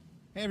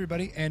Hey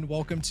everybody, and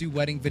welcome to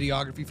Wedding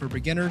Videography for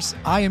Beginners.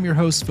 I am your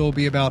host, Phil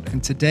Beabout,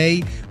 and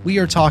today we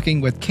are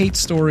talking with Kate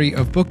Story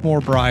of Book More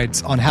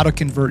Brides on how to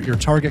convert your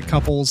target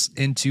couples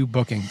into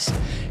bookings.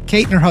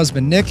 Kate and her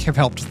husband, Nick, have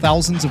helped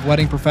thousands of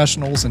wedding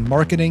professionals in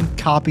marketing,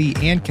 copy,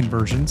 and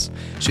conversions.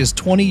 She has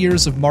 20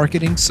 years of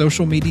marketing,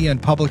 social media,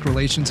 and public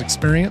relations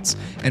experience,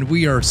 and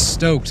we are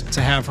stoked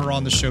to have her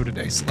on the show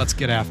today, so let's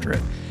get after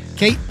it.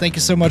 Kate, thank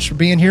you so much for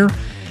being here.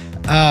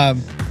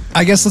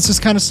 I guess let's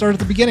just kind of start at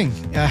the beginning.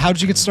 How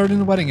did you get started in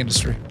the wedding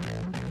industry?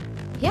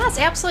 Yes,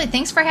 absolutely.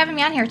 Thanks for having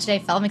me on here today,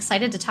 Phil. I'm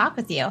excited to talk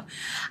with you.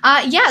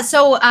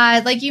 So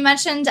like you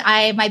mentioned,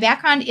 my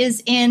background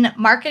is in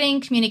marketing,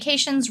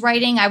 communications,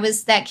 writing. I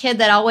was that kid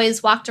that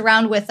always walked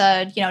around with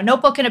a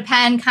notebook and a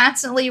pen,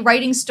 constantly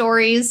writing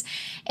stories.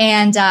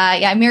 And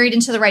I married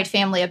into the right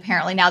family,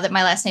 apparently, now that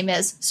my last name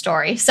is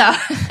Story. So,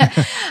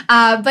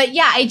 but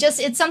yeah,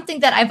 it's something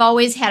that I've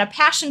always had a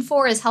passion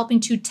for, is helping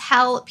to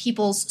tell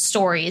people's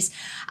stories,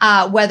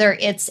 whether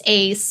it's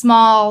a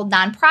small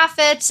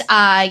nonprofit,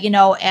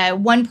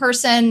 one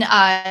person,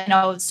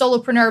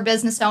 solopreneur,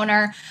 business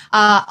owner,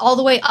 all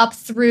the way up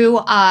through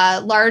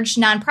large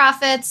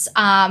nonprofits,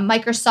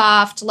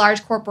 Microsoft,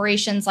 large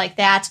corporations like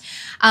that.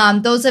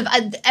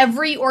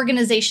 Every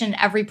organization,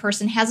 every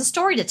person has a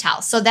story to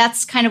tell. So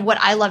that's kind of what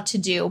I love to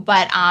do.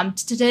 But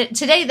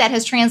today that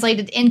has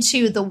translated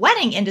into the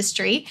wedding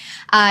industry.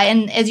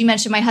 And as you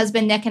mentioned, my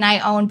husband, Nick, and I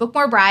own Book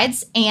More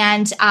Brides.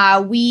 And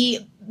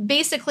we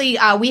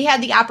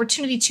had the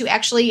opportunity to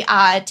actually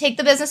take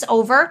the business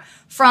over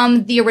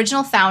from the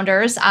original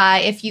founders.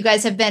 If you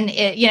guys have been,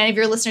 any of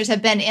your listeners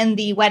have been in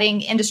the wedding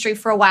industry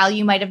for a while,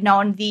 you might have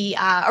known the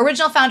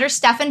original founders,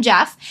 Steph and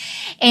Jeff,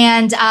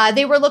 and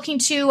they were looking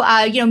to,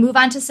 move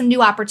on to some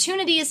new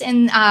opportunities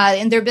in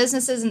their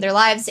businesses and their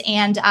lives,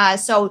 and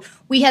so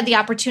we had the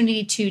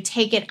opportunity to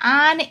take it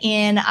on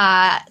in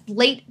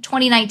late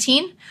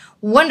 2019.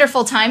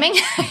 Wonderful timing,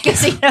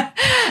 because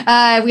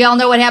we all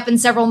know what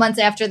happened several months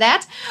after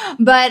that.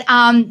 But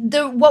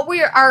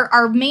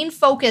our main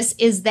focus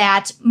is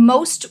that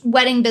most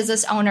wedding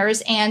business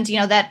owners, and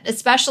that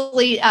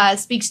especially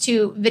speaks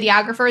to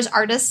videographers,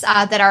 artists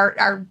that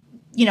are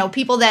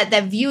people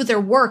that view their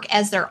work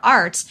as their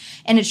art,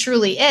 and it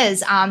truly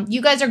is.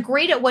 You guys are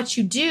great at what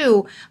you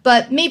do,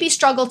 but maybe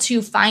struggle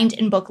to find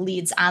and book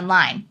leads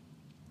online.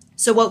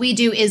 So what we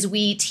do is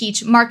we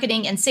teach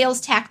marketing and sales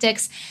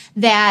tactics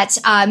that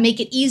make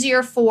it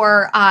easier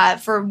for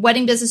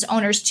wedding business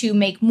owners to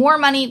make more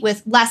money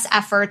with less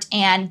effort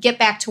and get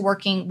back to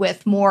working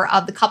with more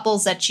of the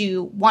couples that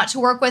you want to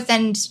work with,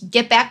 and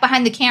get back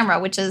behind the camera,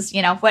 which is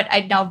what I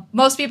know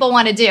most people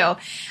want to do.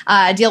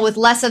 Deal with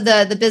less of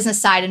the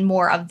business side and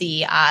more of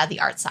the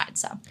art side.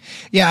 So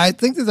yeah, I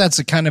think that's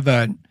a kind of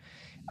I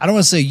don't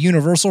want to say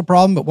universal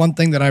problem, but one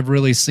thing that I've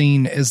really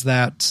seen is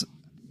that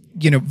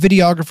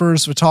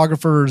videographers,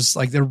 photographers,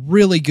 like, they're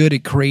really good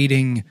at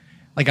creating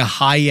like a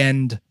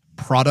high-end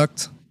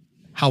product.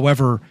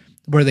 However,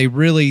 where they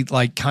really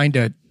kind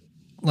of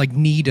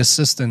need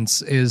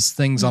assistance is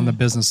things on the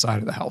business side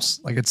of the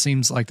house. Like, it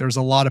seems like there's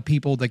a lot of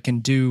people that can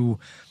do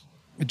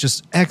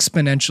just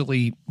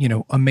exponentially,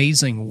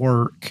 amazing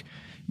work.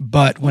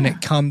 But when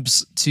it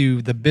comes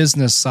to the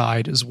business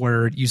side is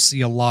where you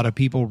see a lot of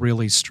people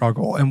really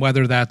struggle. And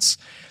whether that's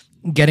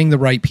getting the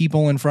right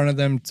people in front of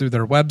them through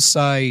their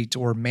website,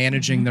 or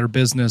managing their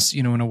business,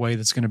 in a way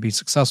that's going to be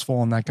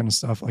successful and that kind of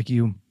stuff. Like,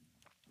 you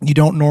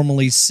don't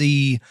normally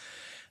see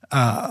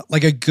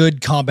like a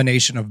good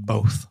combination of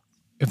both,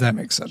 if that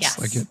makes sense.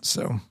 Yes.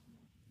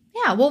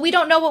 Yeah, well, we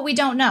don't know what we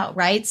don't know,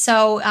 right?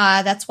 So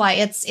that's why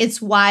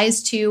it's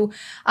wise to,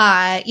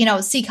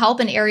 seek help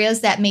in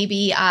areas that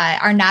maybe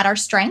are not our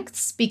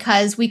strengths,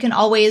 because we can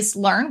always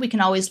learn. We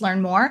can always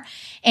learn more,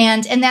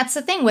 and that's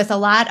the thing with a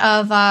lot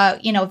of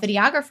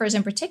videographers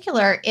in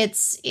particular. It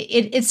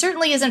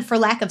certainly isn't for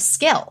lack of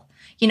skill.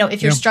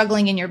 If you're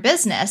struggling in your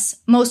business,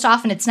 most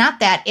often it's not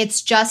that.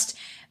 It's just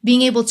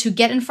being able to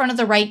get in front of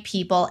the right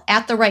people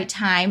at the right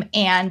time,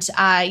 and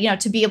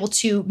to be able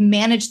to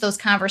manage those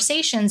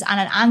conversations on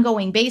an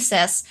ongoing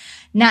basis,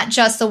 not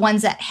just the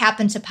ones that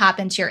happen to pop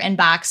into your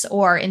inbox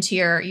or into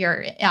your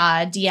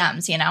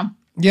DMs.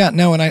 Yeah,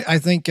 no, and I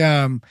think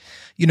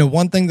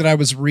one thing that I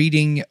was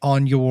reading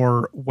on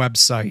your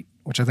website,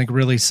 which I think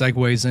really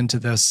segues into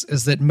this,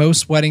 is that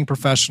most wedding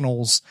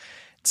professionals,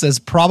 it says,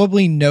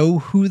 probably know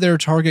who their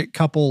target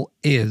couple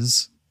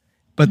is,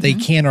 but they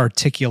can't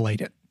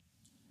articulate it.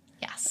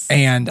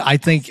 And I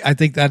think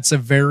that's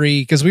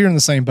because we were in the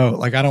same boat.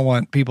 Like, I don't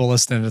want people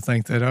listening to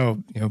think that,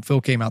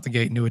 Phil came out the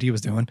gate and knew what he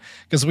was doing,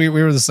 because we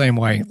were the same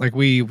way. Like,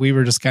 we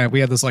were just we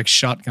had this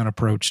shotgun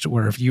approach to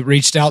where if you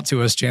reached out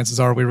to us, chances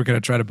are we were going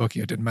to try to book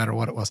you. It didn't matter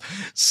what it was.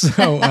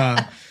 So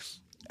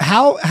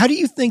how do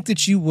you think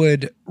that you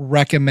would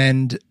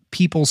recommend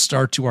people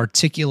start to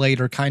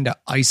articulate or kind of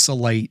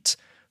isolate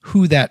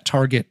who that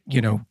target,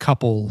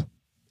 couple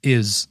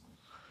is?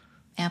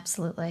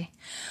 Absolutely.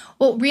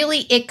 Well,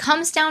 really, it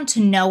comes down to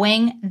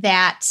knowing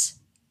that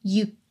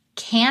you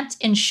can't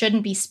and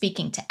shouldn't be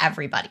speaking to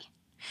everybody.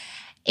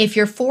 If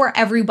you're for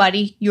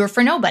everybody, you're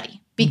for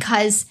nobody,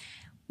 because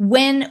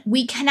when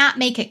we cannot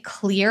make it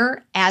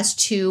clear as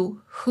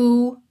to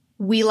who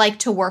we like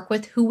to work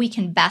with, who we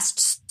can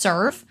best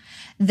serve,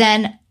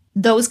 then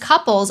those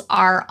couples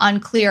are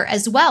unclear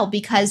as well,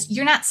 because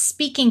you're not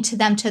speaking to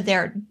them to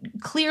their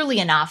clearly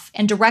enough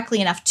and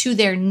directly enough to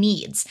their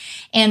needs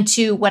and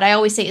to what I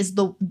always say is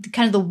the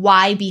kind of the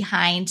why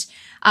behind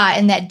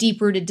and that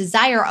deep rooted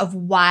desire of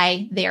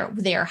why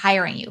they're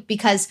hiring you.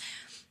 Because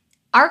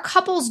our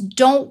couples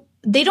don't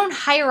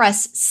hire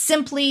us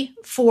simply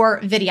for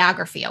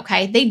videography,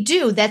 okay? They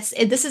do. This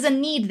is a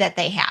need that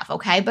they have,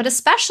 okay? But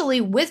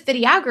especially with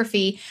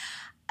videography,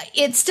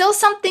 it's still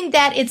something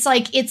that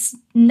it's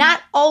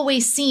not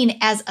always seen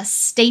as a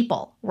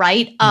staple,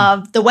 right,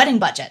 of the wedding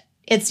budget.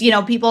 It's,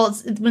 people,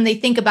 when they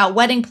think about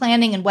wedding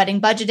planning and wedding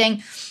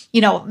budgeting,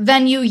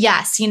 venue,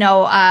 yes,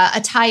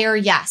 attire,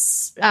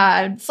 yes,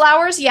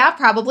 flowers, yeah,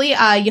 probably,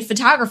 your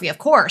photography, of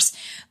course.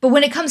 But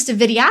when it comes to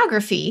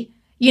videography,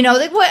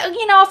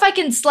 if I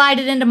can slide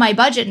it into my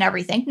budget and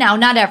everything. Now,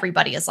 not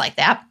everybody is like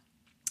that,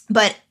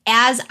 but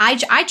as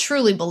I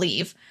truly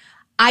believe,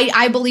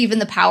 I believe in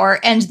the power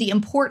and the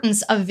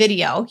importance of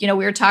video. We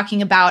were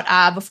talking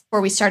about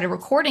before we started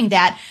recording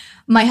that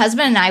my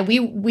husband and I,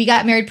 we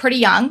got married pretty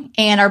young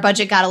and our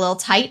budget got a little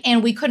tight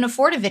and we couldn't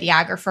afford a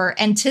videographer.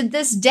 And to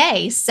this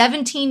day,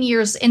 17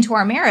 years into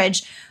our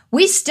marriage,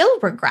 we still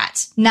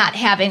regret not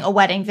having a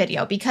wedding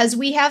video because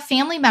we have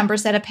family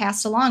members that have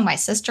passed along. My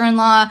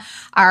sister-in-law,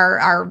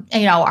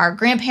 our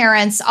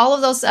grandparents, all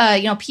of those,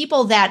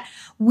 people that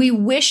we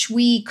wish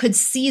we could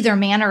see their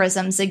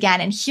mannerisms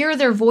again and hear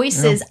their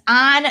voices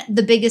on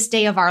the biggest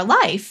day of our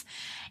life.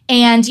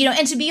 And,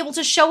 and to be able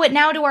to show it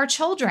now to our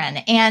children.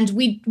 And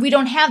we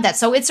don't have that.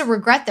 So it's a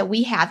regret that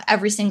we have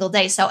every single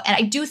day. So, and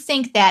I do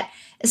think that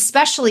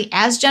especially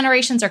as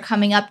generations are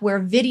coming up where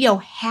video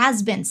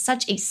has been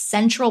such a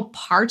central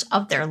part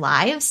of their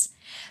lives,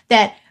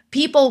 that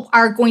people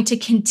are going to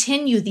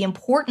continue the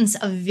importance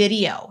of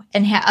video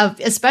and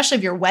especially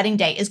of your wedding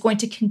day is going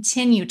to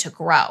continue to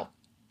grow.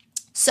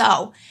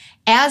 So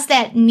as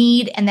that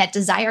need and that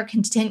desire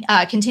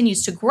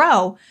continues to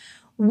grow,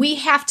 we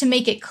have to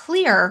make it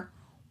clear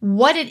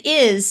what it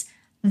is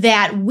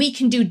that we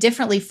can do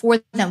differently for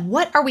them.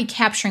 What are we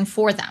capturing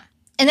for them?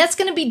 And that's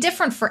going to be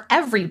different for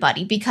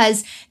everybody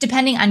because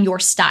depending on your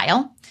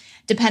style,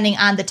 depending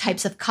on the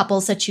types of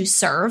couples that you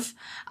serve,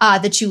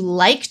 that you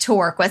like to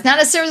work with, not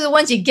necessarily the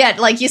ones you get,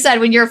 like you said,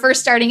 when you're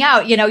first starting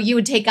out, you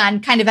would take on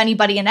kind of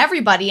anybody and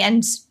everybody.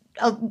 And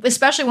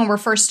especially when we're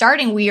first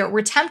starting,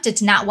 we're tempted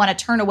to not want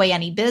to turn away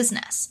any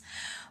business.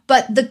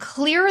 But the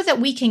clearer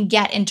that we can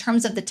get in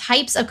terms of the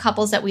types of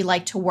couples that we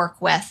like to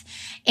work with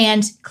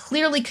and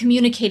clearly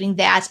communicating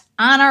that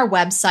on our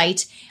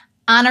website,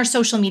 on our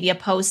social media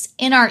posts,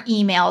 in our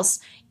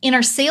emails, in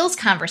our sales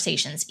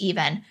conversations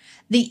even,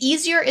 the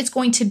easier it's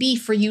going to be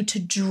for you to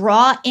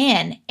draw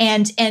in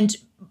and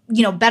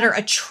better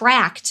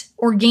attract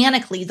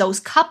organically those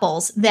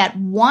couples that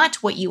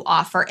want what you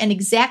offer and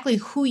exactly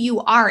who you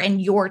are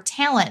and your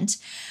talent.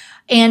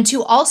 And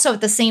to also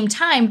at the same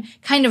time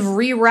kind of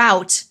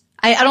reroute,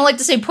 I don't like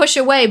to say push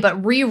away,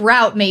 but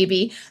reroute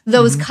maybe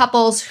those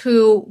couples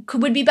who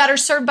would be better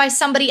served by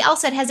somebody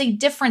else that has a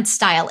different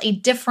style, a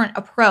different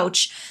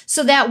approach.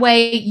 So that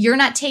way you're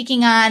not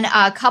taking on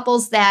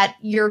couples that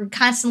you're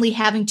constantly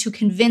having to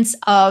convince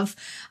of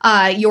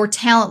your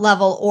talent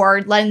level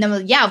or letting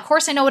them, yeah, of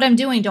course I know what I'm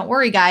doing. Don't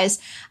worry, guys.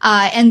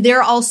 And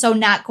they're also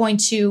not going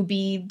to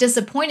be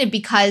disappointed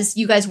because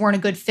you guys weren't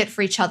a good fit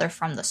for each other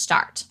from the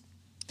start.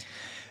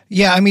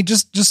 Yeah, I mean,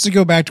 just to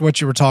go back to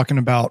what you were talking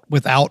about,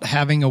 without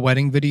having a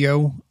wedding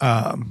video,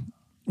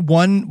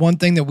 one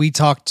thing that we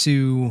talked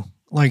to,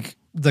 like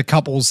the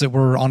couples that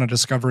we're on a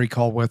discovery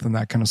call with and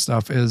that kind of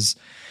stuff, is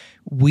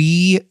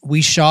we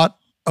shot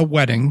a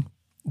wedding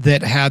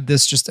that had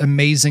this just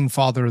amazing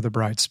father of the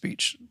bride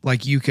speech.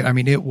 Like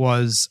it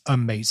was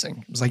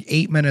amazing. It was like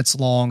 8 minutes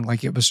long.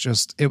 Like it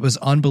was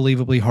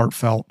unbelievably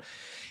heartfelt.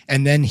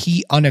 And then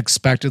he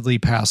unexpectedly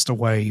passed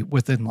away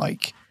within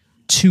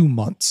 2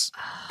 months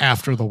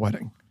after the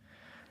wedding.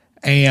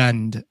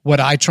 And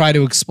what I try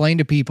to explain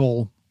to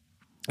people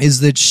is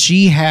that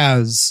she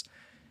has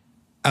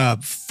a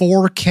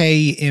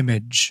 4K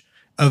image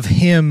of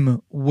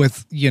him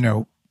with,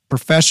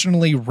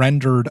 professionally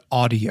rendered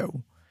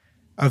audio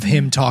of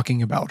him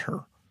talking about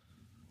her.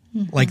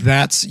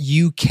 Mm-hmm.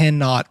 You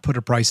cannot put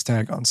a price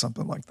tag on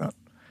something like that.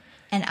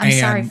 And I'm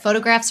sorry,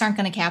 photographs aren't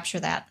going to capture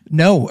that.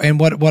 No. And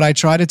what I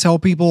try to tell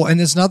people,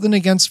 and it's nothing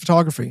against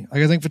photography.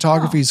 I think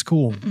photography is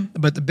cool.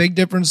 But the big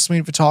difference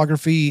between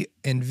photography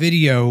and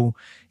video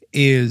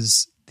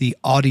is the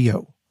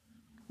audio.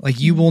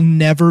 You will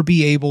never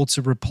be able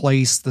to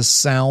replace the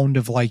sound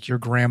of your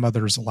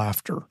grandmother's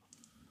laughter.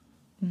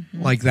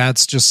 Mm-hmm.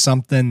 That's just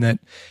something that,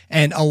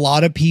 and a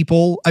lot of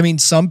people, I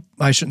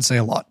shouldn't say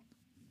a lot.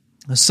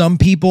 Some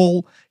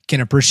people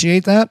can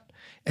appreciate that.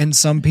 And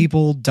some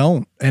people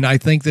don't. And I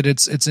think that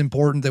it's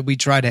important that we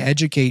try to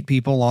educate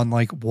people on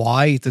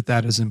why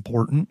that is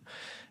important.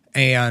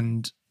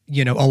 And,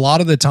 you know, a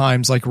lot of the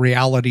times like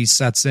reality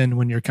sets in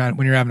when you're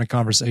having a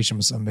conversation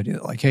with somebody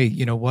that like, hey,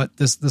 you know what,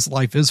 this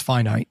life is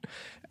finite,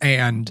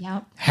 and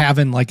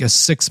having like a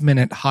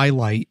 6-minute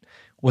highlight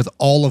with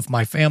all of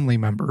my family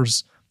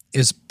members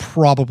is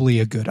probably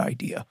a good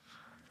idea.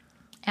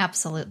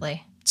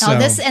 Absolutely. So,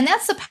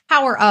 that's the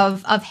power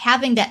of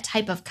having that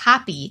type of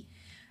copy.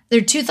 There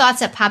are two thoughts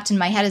that popped in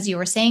my head as you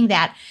were saying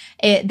that.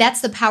 That's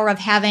the power of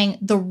having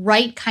the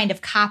right kind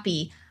of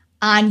copy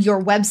on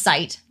your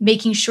website,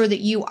 making sure that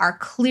you are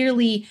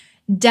clearly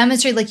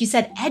demonstrating, like you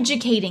said,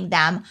 educating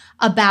them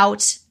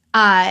about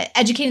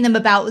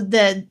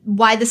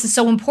why this is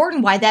so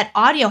important, why that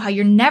audio, how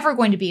you're never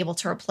going to be able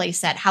to replace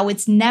that, how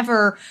it's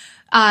never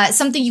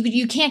something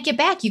you can't get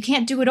back. You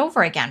can't do it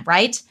over again,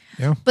 right?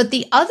 Yeah. But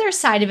the other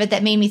side of it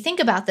that made me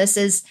think about this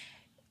is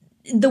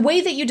the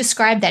way that you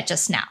described that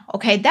just now.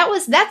 Okay,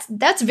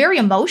 that's very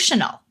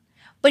emotional.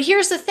 But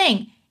here's the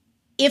thing: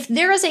 if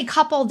there is a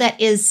couple that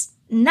is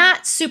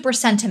not super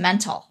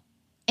sentimental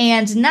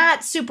and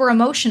not super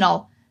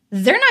emotional,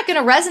 they're not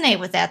going to resonate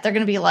with that. They're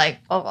going to be like,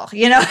 oh, well,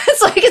 you know,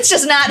 it's like,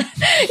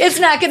 it's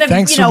not going to,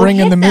 thanks for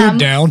bringing the mood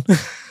down.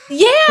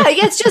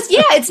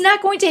 It's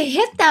not going to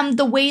hit them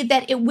the way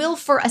that it will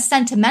for a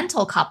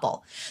sentimental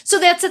couple. So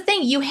that's the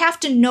thing. You have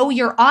to know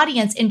your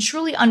audience and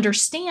truly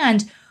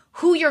understand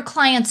who your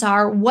clients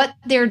are, what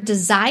their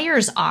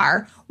desires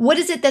are. What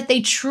is it that they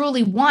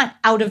truly want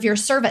out of your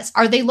service?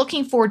 Are they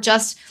looking for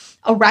just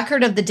a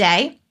record of the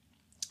day?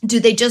 Do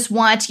they just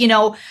want,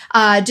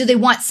 do they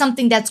want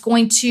something that's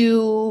going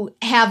to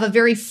have a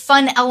very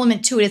fun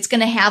element to it? It's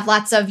going to have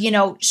lots of,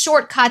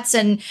 shortcuts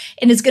and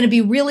it's going to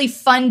be really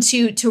fun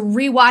to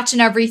rewatch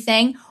and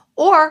everything.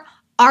 Or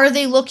are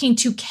they looking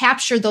to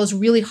capture those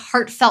really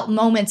heartfelt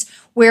moments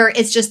where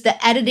it's just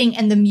the editing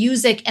and the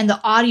music and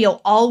the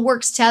audio all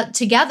works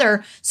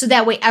together? So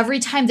that way, every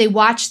time they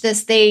watch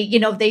this,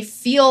 they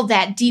feel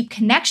that deep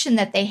connection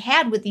that they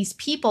had with these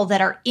people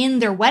that are in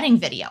their wedding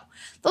video.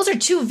 Those are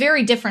two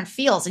very different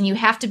feels, and you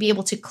have to be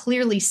able to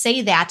clearly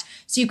say that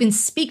so you can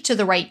speak to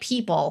the right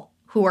people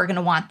who are going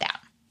to want that.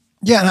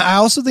 Yeah, and I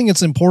also think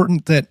it's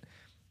important that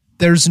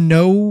there's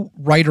no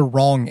right or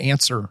wrong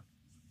answer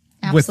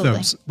with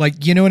those.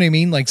 Like, you know what I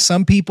mean? Like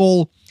some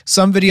people,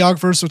 some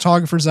videographers,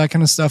 photographers, that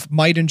kind of stuff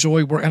might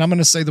enjoy work. And I'm going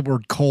to say the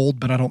word cold,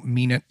 but I don't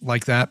mean it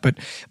like that, but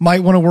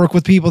might want to work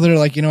with people that are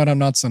like, you know what, I'm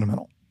not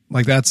sentimental.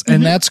 Like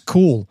and that's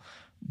cool.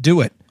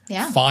 Do it.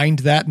 Yeah. Find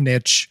that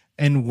niche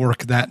and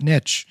work that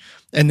niche.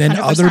 And then 100%.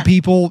 Other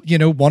people,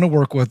 want to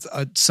work with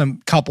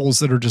some couples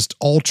that are just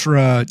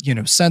ultra,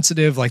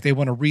 sensitive. Like they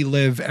want to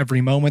relive every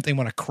moment. They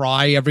want to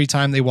cry every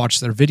time they watch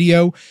their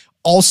video.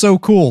 Also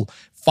cool.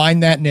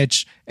 Find that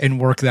niche and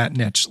work that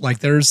niche. Like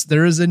there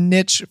is a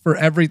niche for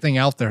everything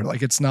out there.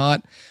 Like it's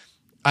not,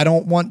 I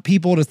don't want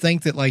people to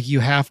think that like you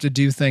have to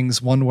do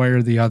things one way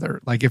or the other.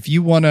 Like if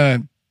you want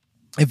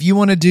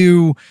to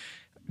do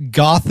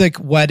Gothic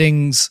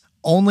weddings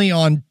only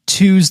on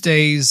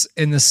Tuesdays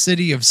in the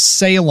city of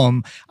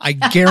Salem, I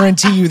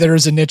guarantee you there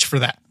is a niche for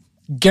that.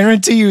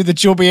 Guarantee you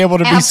that you'll be able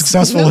to be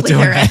successful at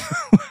doing that.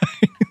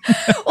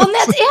 Well,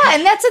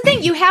 and that's the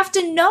thing. You have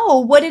to know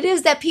what it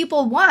is that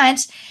people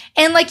want.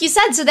 And like you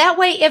said, so that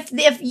way, if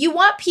you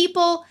want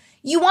people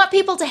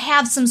to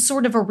have some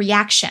sort of a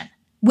reaction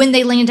when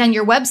they land on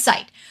your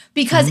website.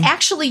 Because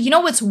actually, you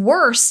know what's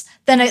worse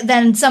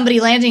than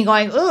somebody landing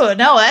going, oh,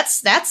 no,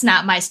 that's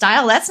not my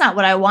style. That's not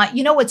what I want.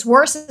 You know what's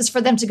worse is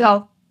for them to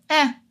go,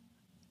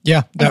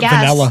 Yeah, that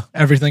vanilla.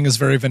 Everything is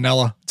very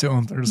vanilla to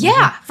them.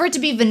 For it to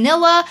be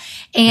vanilla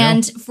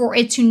and for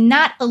it to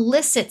not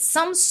elicit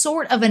some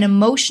sort of an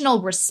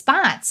emotional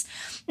response.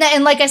 Now,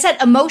 and like I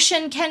said,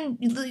 emotion can,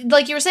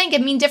 like you were saying,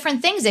 can mean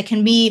different things. It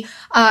can be,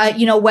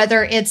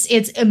 whether it's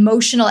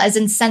emotional as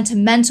in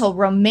sentimental,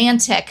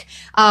 romantic,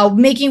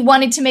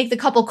 wanting to make the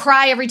couple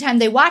cry every time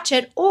they watch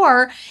it,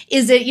 or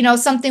is it,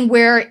 something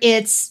where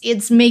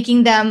it's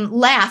making them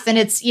laugh and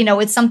it's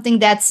something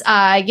that's,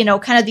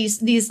 kind of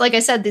these, like I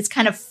said, this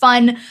kind of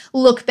fun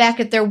look back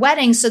at their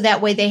wedding. So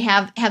that way they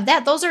have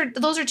that. Those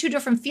are two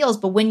different feels.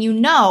 But when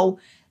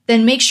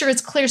then make sure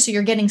it's clear so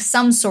you're getting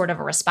some sort of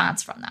a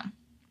response from them.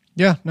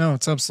 Yeah, no,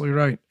 it's absolutely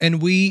right.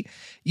 And we,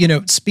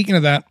 speaking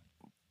of that,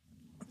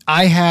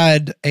 I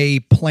had a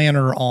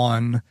planner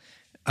on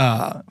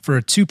for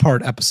a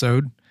 2-part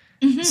episode.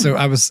 Mm-hmm. So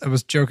I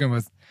was joking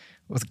with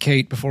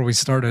Kate before we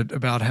started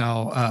about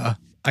how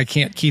I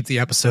can't keep the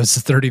episodes to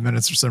 30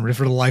 minutes or something.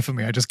 For the life of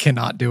me, I just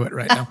cannot do it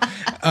right now.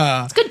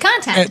 It's good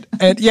content.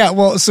 And yeah,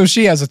 well, so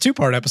she has a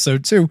 2-part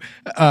episode too.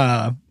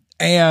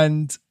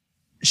 And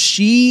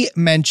she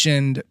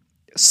mentioned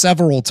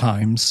several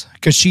times,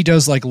 because she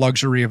does like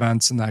luxury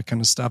events and that kind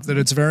of stuff, that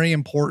it's very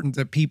important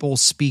that people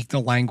speak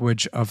the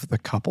language of the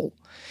couple.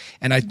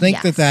 And I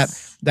think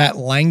that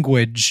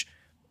language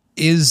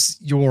is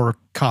your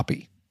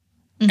copy.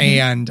 Mm-hmm.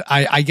 And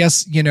I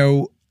guess,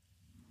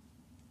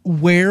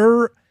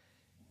 where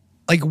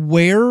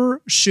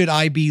should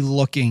I be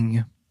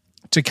looking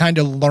to kind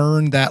of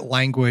learn that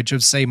language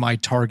of, say, my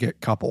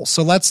target couple?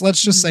 So let's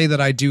just say that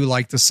I do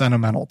like the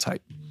sentimental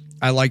type.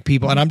 I like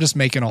people, and I'm just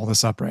making all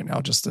this up right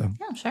now.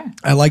 Yeah, sure.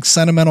 I like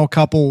sentimental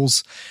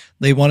couples.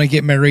 They want to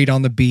get married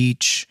on the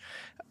beach.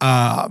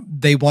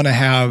 They want to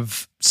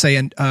have, say,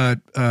 a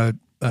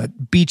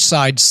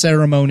beachside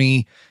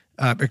ceremony,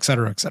 et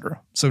cetera, et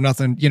cetera. So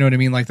nothing, you know what I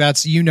mean? Like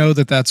that's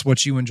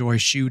what you enjoy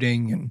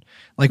shooting, and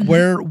like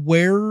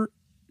where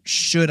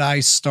should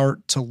I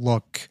start to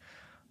look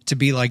to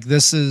be like,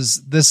 this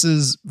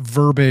is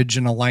verbiage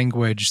in a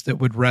language that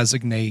would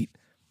resonate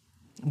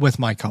with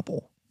my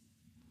couple?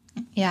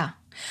 Yeah.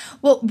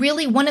 Well,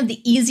 really, one of the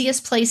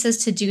easiest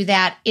places to do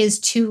that is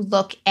to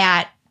look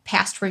at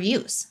past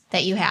reviews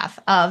that you have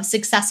of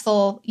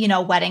successful,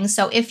 weddings.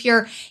 So if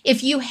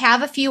you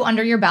have a few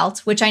under your belt,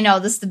 which I know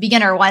this is the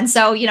beginner one,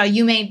 so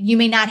you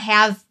may not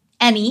have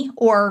any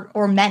or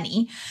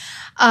many,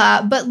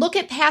 but look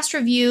at past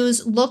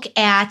reviews. Look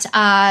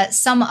at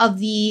some of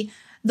the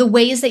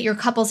ways that your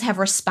couples have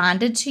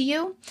responded to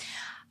you.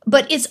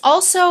 But it's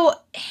also,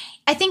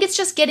 I think it's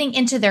just getting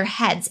into their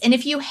heads. And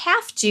if you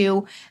have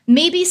to,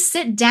 maybe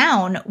sit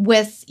down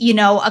with,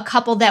 a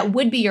couple that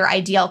would be your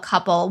ideal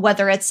couple,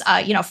 whether it's,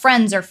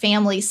 friends or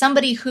family,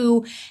 somebody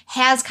who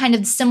has kind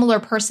of similar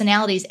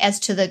personalities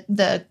as to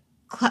the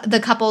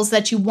couples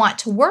that you want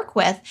to work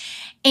with,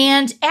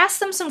 and ask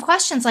them some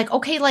questions like,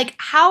 okay, like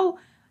how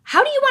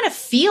do you want to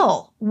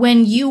feel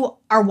when you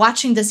are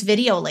watching this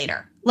video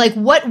later? Like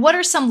what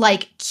are some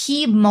like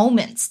key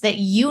moments that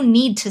you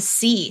need to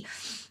see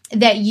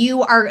that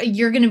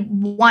you're going to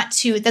want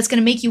to, that's going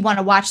to make you want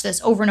to watch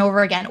this over and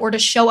over again, or to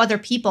show other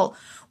people,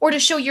 or to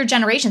show your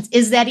generations?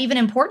 Is that even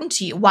important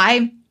to you?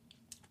 Why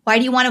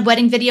do you want a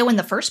wedding video in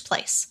the first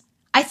place?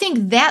 I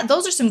think that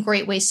those are some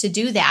great ways to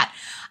do that.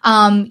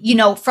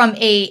 From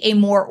a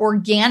more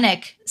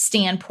organic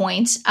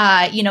standpoint,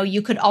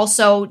 you could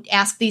also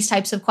ask these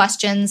types of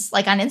questions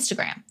like on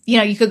Instagram.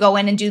 You could go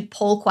in and do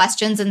poll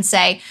questions and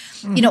say,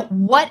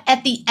 what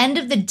at the end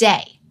of the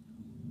day,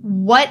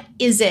 what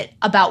is it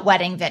about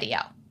wedding video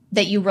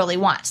that you really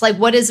want? Like,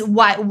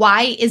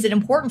 why is it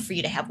important for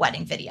you to have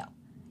wedding video?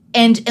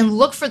 And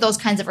look for those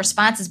kinds of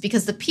responses,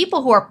 because the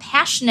people who are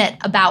passionate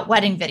about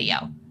wedding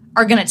video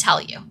are going to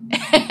tell you,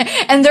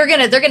 and they're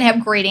going to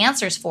have great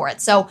answers for it.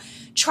 So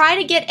try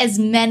to get as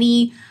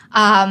many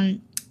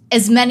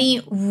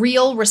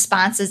real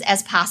responses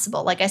as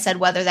possible. Like I said,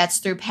 whether that's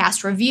through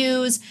past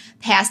reviews,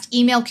 past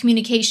email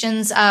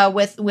communications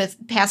with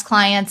past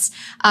clients,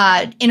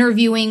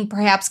 interviewing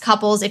perhaps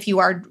couples if you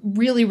are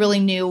really, really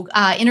new,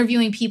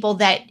 interviewing people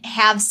that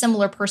have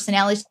similar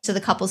personalities to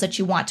the couples that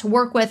you want to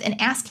work with, and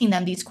asking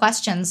them these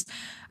questions.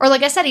 Or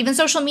like I said, even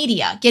social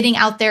media, getting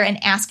out there and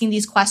asking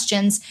these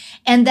questions.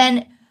 And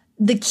then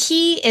the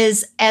key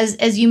is,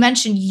 as you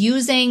mentioned,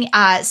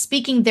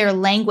 speaking their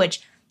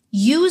language.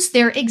 Use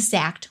their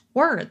exact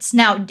words.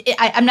 Now,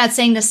 I'm not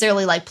saying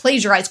necessarily like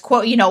plagiarize,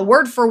 quote,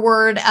 word for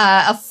word,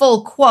 a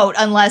full quote,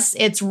 unless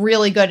it's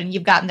really good and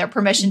you've gotten their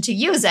permission to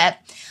use it.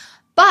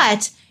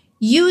 But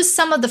use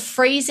some of the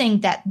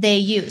phrasing that they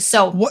use.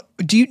 So, what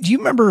do you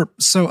remember?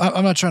 So,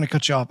 I'm not trying to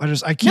cut you off.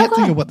 I can't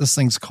think of what this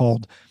thing's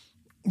called.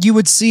 You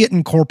would see it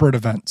in corporate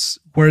events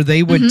where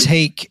they would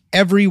take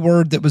every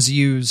word that was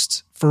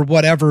used for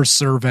whatever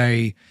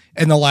survey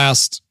in the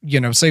last,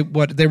 say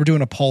what they were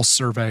doing a pulse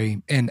survey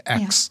in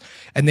X,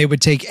 and they would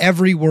take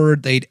every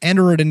word, they'd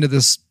enter it into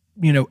this,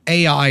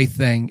 AI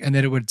thing, and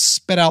then it would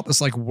spit out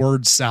this like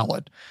word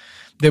salad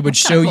that would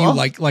show you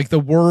like the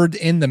word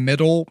in the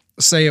middle,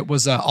 say it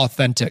was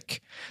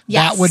authentic.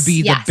 Yes, that would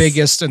be the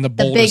biggest and the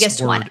boldest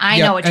biggest word. One. I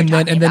know what you're talking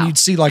about. And then you'd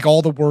see like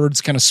all the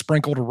words kind of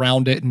sprinkled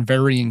around it in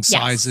varying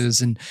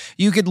sizes. And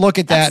you could look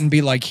at that and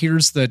be like,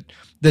 here's the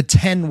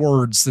 10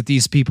 words that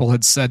these people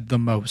had said the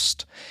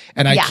most.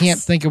 And I can't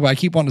think of, I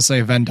keep wanting to say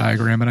a Venn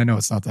diagram, and I know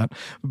it's not that,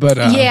 but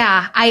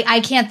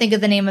I can't think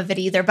of the name of it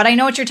either, but I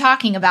know what you're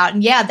talking about.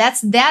 And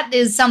that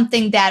is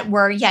something that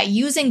we're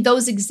using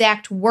those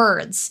exact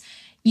words,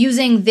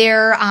 using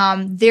their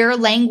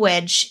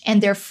language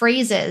and their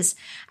phrases.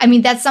 I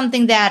mean, that's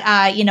something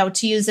that,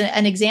 to use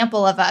an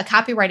example of a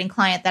copywriting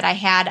client that I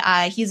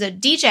had, he's a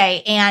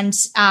DJ,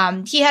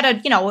 and he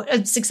had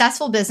a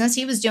successful business.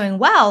 He was doing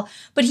well,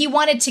 but he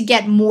wanted to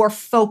get more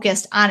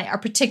focused on a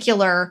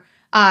particular,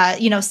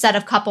 set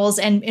of couples,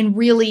 and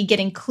really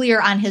getting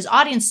clear on his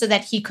audience so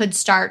that he could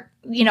start,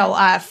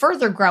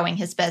 further growing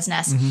his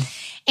business. Mm-hmm.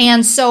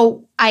 And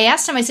so I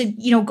asked him, I said,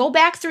 go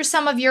back through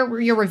some of your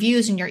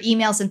reviews and your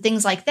emails and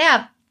things like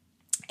that.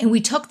 And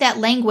we took that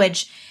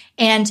language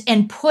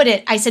and put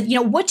it, I said,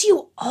 what do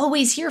you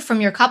always hear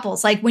from your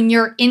couples? Like when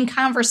you're in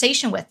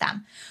conversation with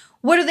them,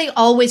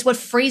 what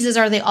phrases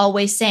are they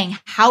always saying?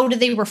 How do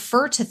they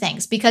refer to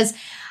things? Because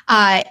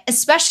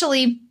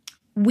especially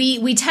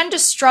we tend to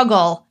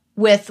struggle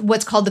with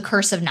what's called the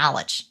curse of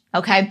knowledge.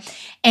 Okay.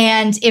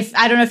 And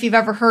I don't know if you've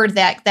ever heard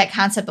that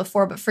concept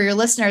before, but for your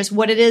listeners,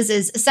 what it is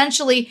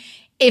essentially,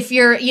 if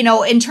you're,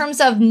 in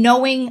terms of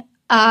knowing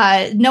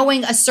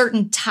a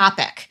certain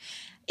topic,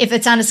 if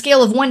it's on a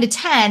scale of 1 to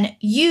 10,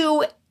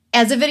 you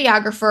as a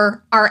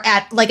videographer are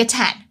at like a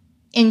 10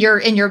 in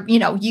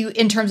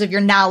terms of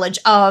your knowledge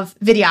of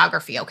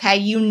videography. Okay.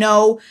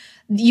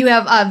 you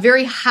have a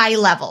very high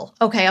level,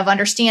 okay, of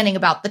understanding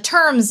about the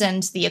terms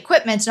and the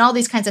equipment and all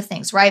these kinds of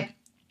things, right?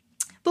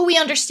 But we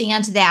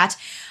understand that,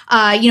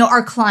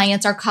 our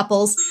clients, our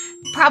couples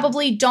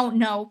probably don't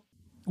know.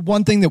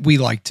 One thing that we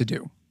like to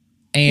do,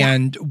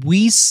 and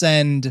we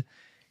send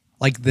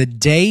like the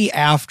day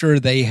after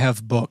they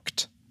have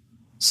booked.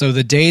 So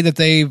the day that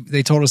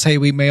they told us, hey,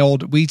 we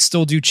mailed, we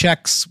still do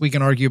checks. We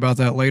can argue about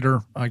that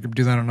later. I could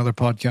do that on another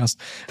podcast.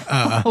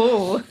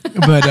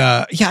 But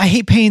I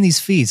hate paying these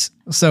fees.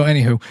 So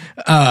anywho,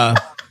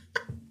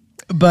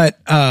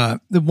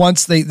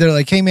 once they're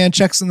like, hey man,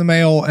 checks in the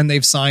mail, and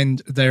they've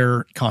signed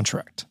their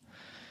contract.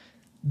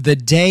 The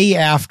day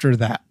after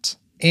that,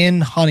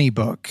 in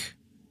Honeybook,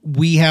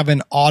 we have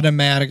an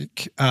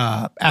automatic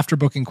after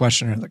booking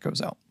questionnaire that goes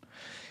out.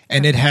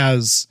 And it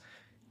has,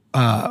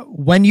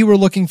 when you were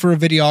looking for a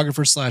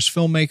videographer /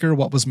 filmmaker,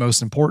 what was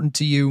most important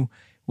to you?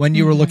 When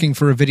you were looking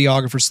for a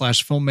videographer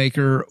 /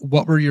 filmmaker,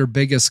 what were your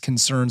biggest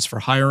concerns for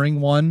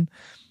hiring one?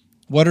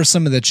 What are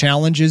some of the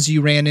challenges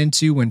you ran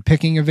into when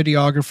picking a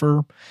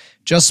videographer?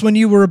 Just when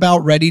you were about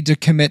ready to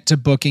commit to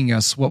booking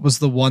us, what was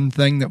the one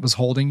thing that was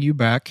holding you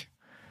back?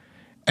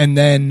 And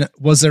then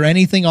was there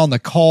anything on the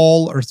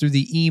call or through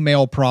the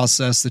email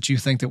process that you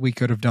think that we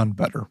could have done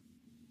better?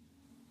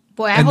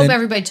 Boy, I hope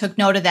everybody took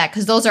note of that,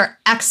 because those are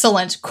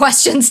excellent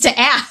questions to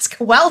ask.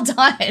 Well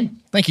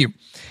done. Thank you.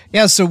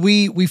 Yeah, so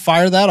we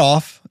fire that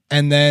off,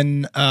 and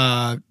then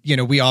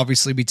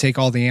we take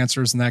all the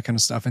answers and that kind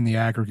of stuff in the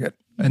aggregate,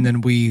 and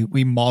then we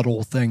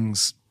model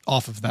things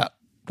off of that.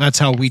 That's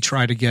how we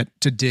try to get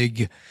to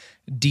dig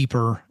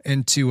deeper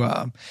into.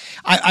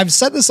 I've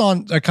said this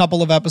on a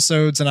couple of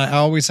episodes, and I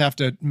always have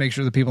to make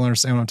sure that people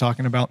understand what I'm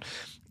talking about.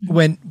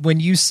 When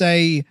you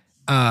say,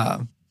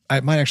 I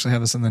might actually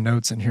have this in the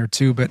notes in here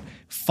too, but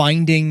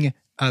finding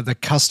the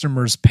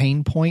customer's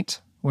pain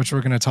point, which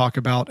we're going to talk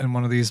about in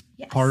one of these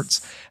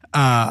parts.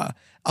 A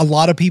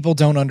lot of people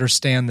don't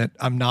understand that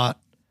I'm not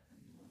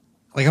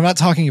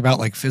talking about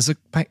like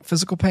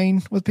physical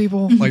pain with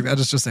people. Like that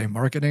is just a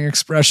marketing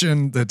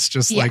expression. That's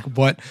just like,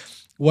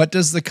 what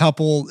does the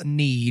couple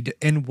need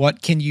and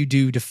what can you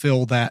do to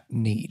fill that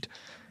need?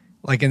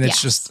 Like, and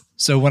it's just,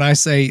 so when I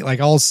say like,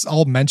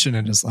 I'll mention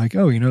it as like,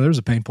 oh, there's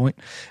a pain point.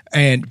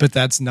 But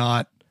that's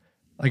not,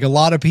 like, a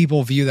lot of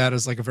people view that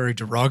as like a very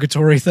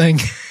derogatory thing.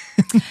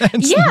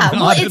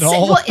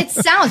 It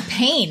sounds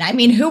pain. I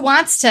mean, who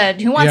wants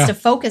to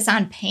focus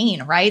on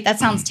pain, right? That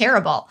sounds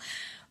terrible.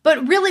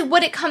 But really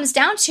what it comes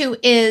down to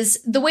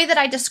is, the way that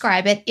I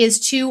describe it is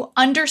to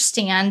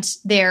understand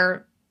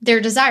their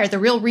desire, the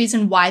real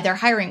reason why they're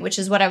hiring, which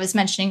is what I was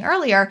mentioning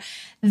earlier.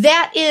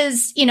 That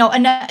is,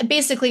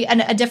 basically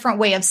a different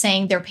way of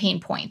saying their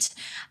pain point.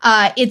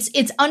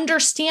 It's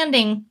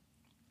understanding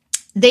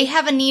they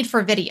have a need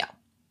for video.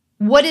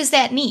 What is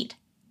that need?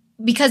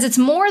 Because it's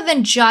more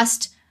than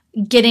just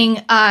getting,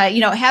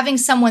 having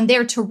someone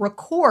there to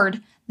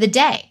record the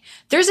day.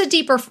 There's a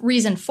deeper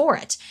reason for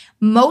it.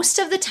 Most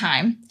of the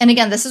time, and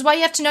again, this is why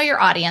you have to know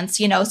your audience,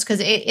 because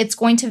it's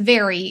going to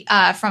vary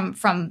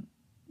from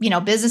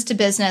business to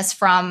business,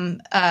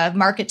 from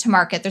market to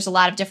market. There's a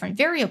lot of different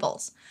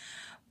variables.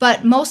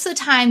 But most of the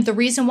time, the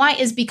reason why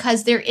is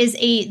because there is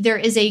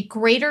a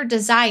greater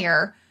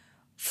desire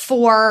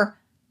for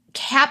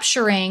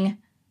capturing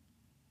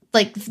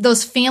like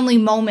those family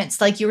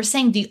moments, like you were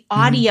saying, the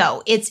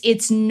audio,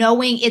 it's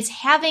knowing, it's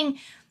having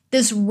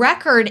this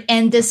record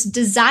and this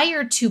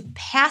desire to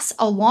pass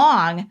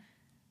along,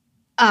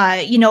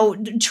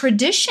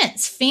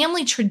 traditions,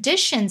 family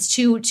traditions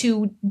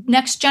to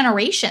next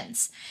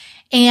generations,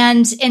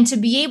 and to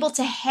be able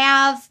to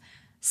have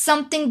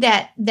something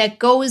that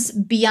goes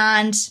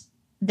beyond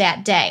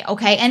that day.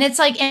 Okay. And it's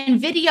like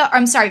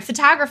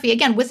photography,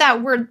 again,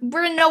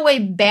 we're in no way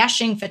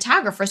bashing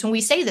photographers when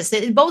we say this.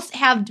 They both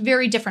have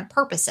very different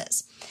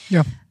purposes.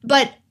 Yeah.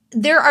 But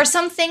there are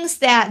some things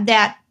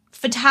that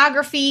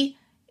photography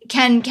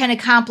can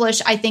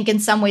accomplish, I think, in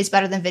some ways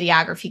better than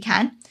videography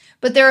can.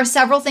 But there are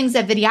several things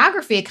that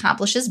videography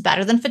accomplishes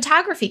better than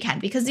photography can,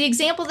 because the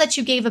example that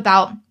you gave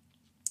about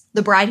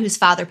the bride whose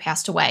father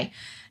passed away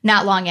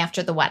not long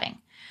after the wedding.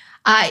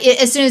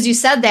 As soon as you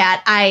said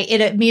that,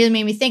 it immediately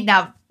made me think.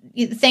 Now,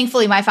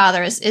 thankfully, my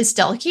father is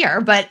still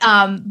here, but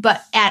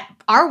at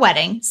our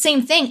wedding,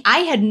 same thing. I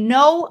had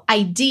no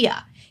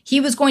idea he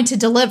was going to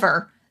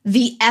deliver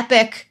the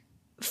epic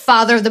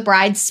father of the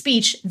bride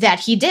speech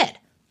that he did.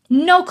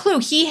 No clue.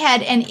 He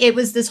had, and it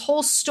was this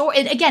whole story.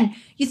 And again,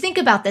 you think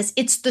about this,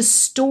 it's the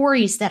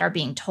stories that are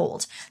being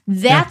told.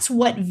 That's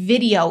what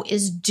video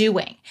is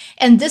doing.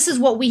 And this is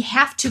what we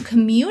have to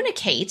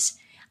communicate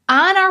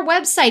on our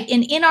website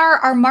and in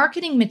our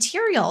marketing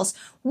materials.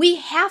 We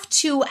have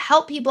to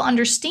help people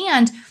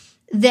understand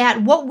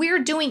that what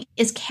we're doing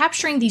is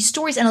capturing these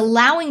stories and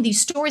allowing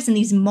these stories and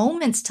these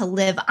moments to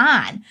live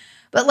on.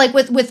 But like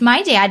with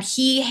my dad,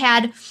 he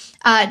had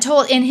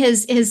told in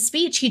his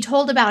speech, he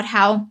told about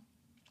how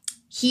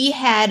he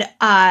had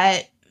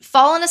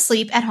fallen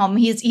asleep at home.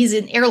 He's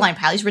an airline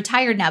pilot. He's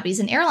retired now, but he's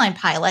an airline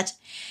pilot.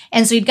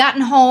 And so he'd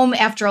gotten home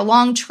after a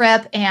long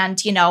trip,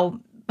 and,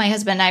 my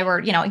husband and I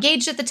were,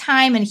 engaged at the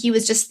time, and he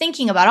was just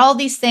thinking about all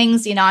these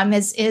things. I'm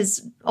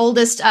his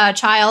oldest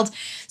child.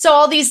 So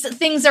all these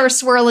things are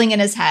swirling in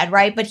his head,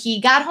 right? But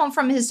he got home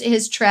from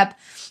his trip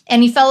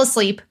and he fell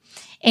asleep.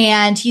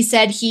 And he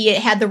said he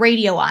had the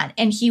radio on,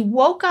 and he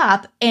woke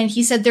up and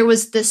he said there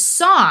was this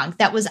song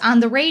that was on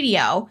the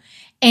radio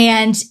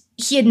and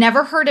he had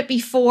never heard it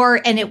before.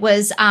 And it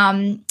was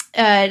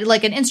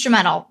like an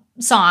instrumental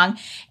song,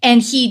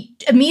 and he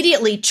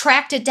immediately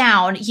tracked it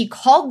down. He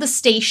called the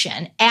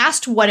station,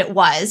 asked what it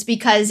was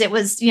because it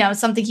was,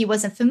 something he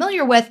wasn't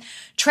familiar with,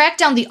 tracked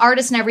down the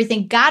artist and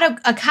everything, got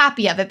a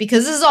copy of it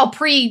because this is all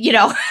pre,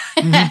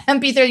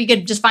 MP3. You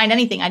could just find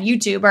anything on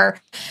YouTube or,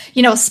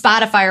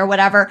 Spotify or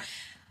whatever.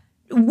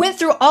 Went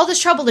through all this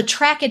trouble to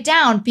track it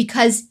down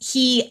because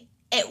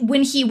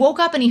when he woke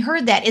up and he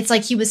heard that, it's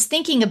like he was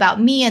thinking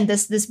about me and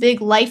this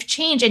big life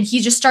change, and he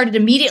just started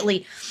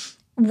immediately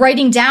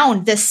writing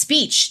down this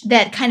speech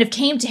that kind of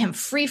came to him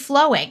free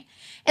flowing.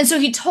 And so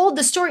he told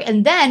the story,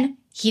 and then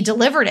he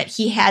delivered it.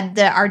 He had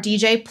our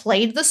DJ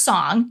played the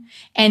song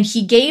and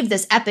he gave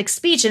this epic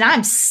speech, and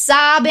I'm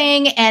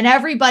sobbing and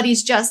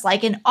everybody's just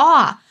like in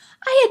awe.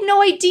 I had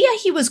no idea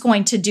he was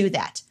going to do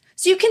that.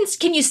 So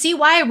can you see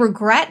why I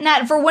regret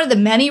not, for one of the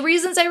many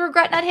reasons I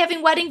regret not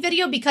having wedding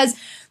video, because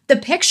the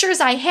pictures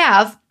I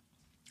have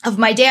of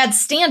my dad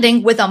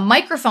standing with a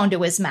microphone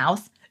to his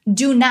mouth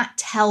do not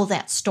tell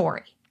that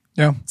story.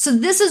 Yeah. So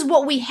this is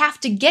what we have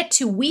to get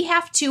to. We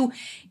have to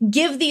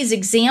give these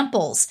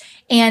examples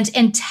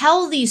and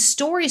tell these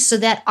stories so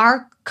that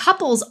our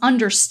couples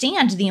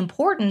understand the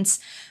importance.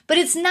 But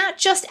it's not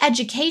just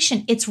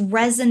education. It's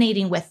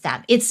resonating with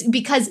them. It's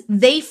because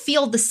they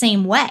feel the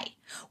same way.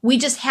 We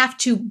just have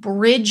to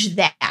bridge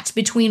that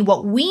between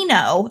what we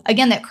know,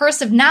 again, that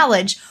curse of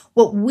knowledge,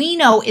 what we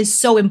know is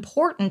so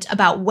important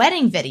about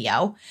wedding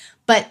video,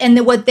 and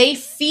then what they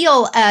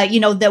feel,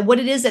 that what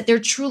it is that they're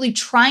truly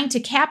trying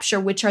to capture,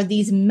 which are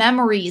these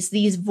memories,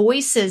 these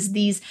voices,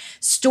 these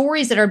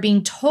stories that are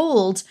being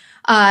told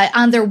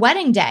on their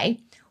wedding day.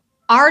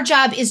 Our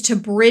job is to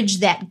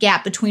bridge that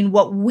gap between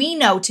what we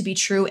know to be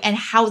true and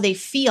how they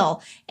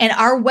feel. And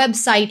our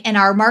website and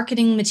our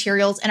marketing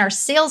materials and our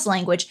sales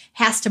language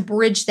has to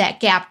bridge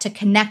that gap to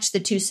connect the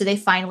two so they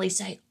finally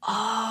say,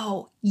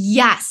 oh,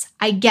 yes,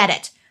 I get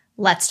it.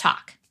 Let's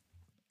talk.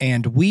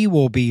 And we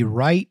will be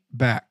right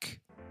back.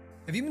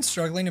 Have you been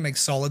struggling to make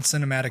solid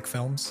cinematic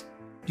films?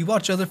 Do you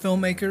watch other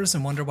filmmakers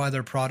and wonder why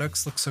their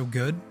products look so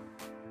good?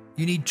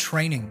 You need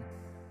training.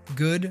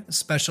 Good,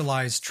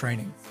 specialized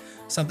training.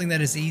 Something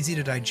that is easy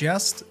to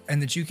digest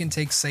and that you can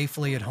take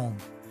safely at home.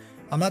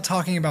 I'm not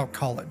talking about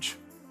college.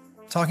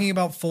 I'm talking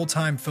about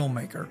full-time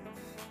filmmaker.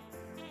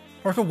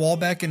 Orca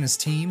Walbeck and his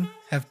team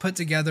have put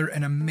together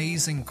an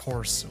amazing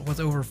course with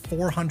over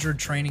 400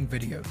 training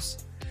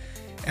videos.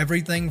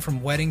 Everything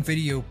from Wedding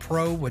Video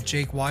Pro with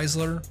Jake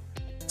Weisler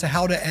to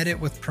how to edit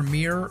with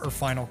Premiere or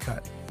Final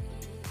Cut.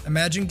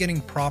 Imagine getting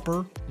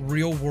proper,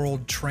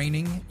 real-world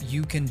training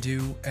you can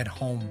do at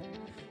home.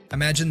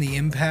 Imagine the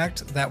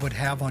impact that would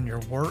have on your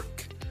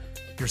work,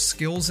 your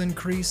skills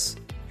increase,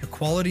 your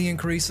quality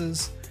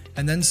increases,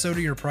 and then so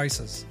do your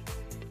prices.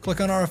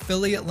 Click on our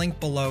affiliate link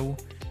below,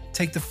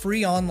 take the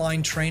free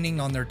online training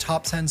on their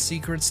top 10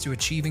 secrets to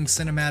achieving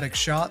cinematic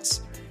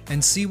shots,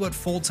 and see what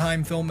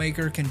full-time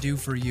filmmaker can do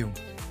for you.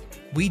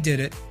 We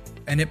did it,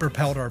 and it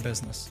propelled our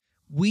business.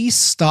 We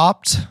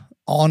stopped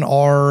on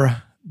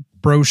our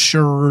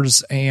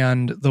brochures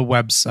and the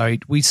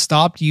website. We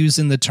stopped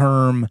using the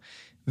term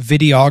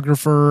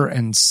videographer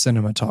and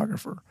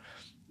cinematographer.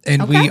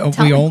 And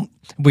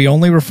we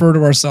only refer to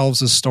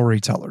ourselves as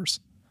storytellers.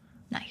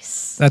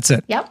 Nice. That's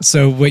it. Yep.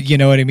 So you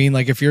know what I mean?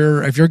 Like if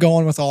you're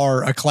going with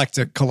our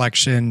eclectic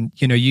collection,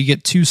 you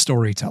get two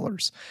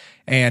storytellers.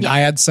 And I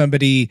had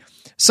somebody,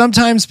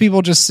 sometimes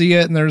people just see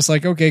it and they're just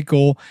like, okay,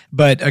 cool.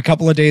 But a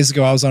couple of days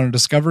ago, I was on a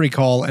discovery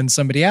call and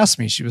somebody asked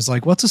me, she was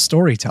like, what's a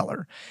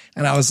storyteller?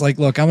 And I was like,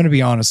 look, I'm going to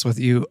be honest with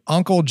you.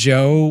 Uncle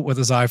Joe with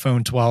his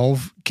iPhone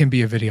 12 can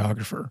be a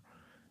videographer.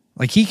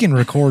 Like he can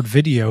record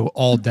video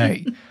all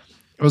day.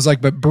 It was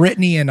like, but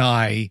Brittany and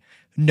I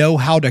know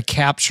how to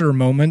capture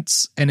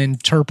moments and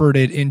interpret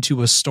it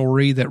into a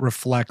story that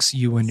reflects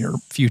you and your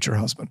future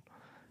husband.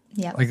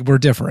 Yeah. Like we're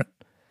different.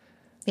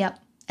 Yep.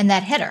 And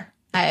that hit her.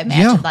 I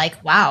imagine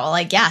like, wow,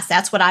 like, yes,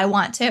 that's what I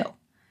want too.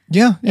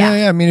 Yeah.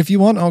 I mean, if you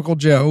want Uncle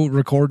Joe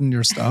recording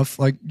your stuff,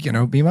 like,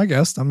 be my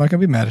guest. I'm not going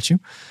to be mad at you.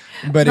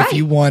 But right.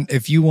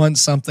 if you want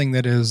something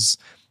that is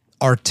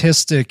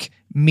artistic,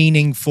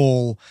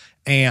 meaningful,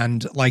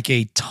 and like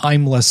a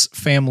timeless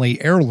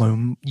family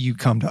heirloom, you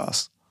come to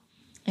us.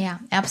 Yeah,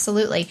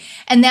 absolutely.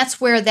 And that's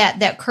where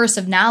that curse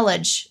of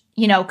knowledge,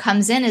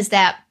 comes in, is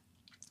that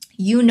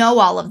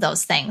all of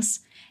those things,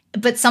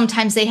 but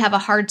sometimes they have a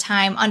hard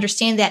time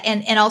understanding that.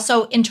 And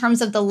also in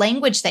terms of the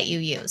language that you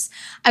use,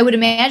 I would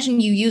imagine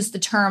you use the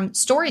term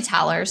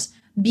storytellers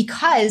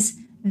because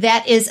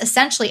that is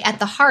essentially at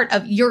the heart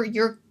of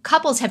your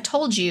couples have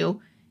told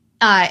you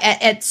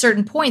at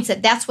certain points,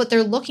 that's what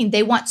they're looking.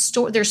 They want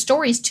their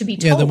stories to be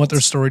told. Yeah, they want their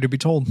story to be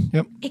told.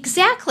 Yep.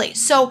 Exactly.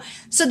 So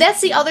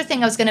that's the other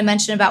thing I was going to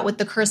mention about with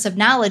the curse of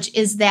knowledge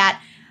is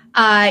that,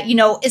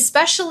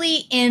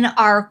 especially in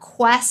our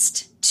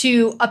quest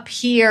to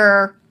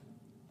appear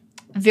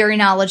very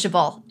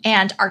knowledgeable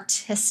and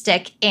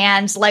artistic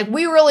and like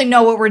we really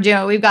know what we're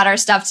doing. We've got our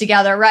stuff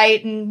together,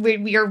 right? And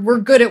we're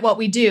good at what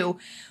we do.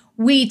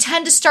 We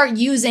tend to start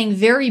using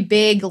very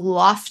big,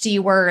 lofty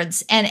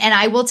words. And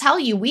I will tell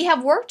you, we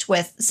have worked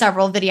with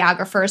several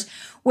videographers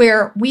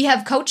where we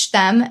have coached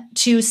them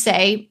to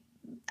say,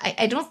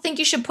 I don't think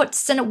you should put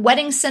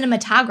wedding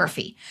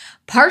cinematography,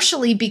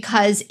 partially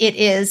because it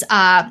is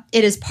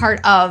part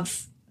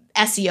of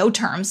SEO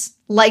terms.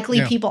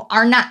 Likely people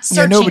are not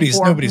searching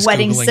for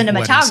wedding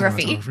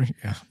cinematography.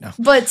 Yeah, no.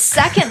 But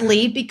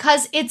secondly,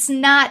 because it's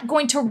not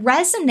going to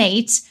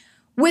resonate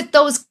with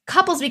those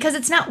couples because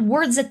it's not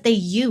words that they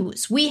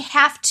use. We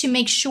have to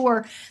make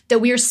sure that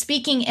we are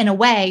speaking in a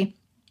way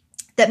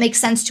that makes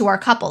sense to our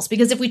couples.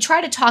 Because if we try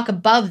to talk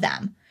above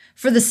them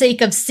for the sake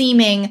of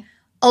seeming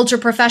ultra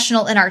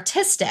professional and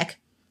artistic,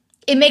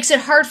 it makes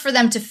it hard for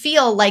them to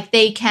feel like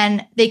they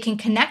can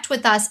connect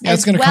with us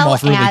it's going to come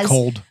off really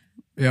cold.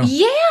 Yeah.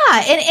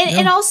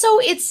 And also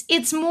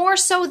it's more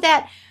so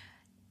that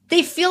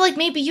they feel like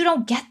maybe you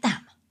don't get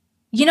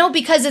them,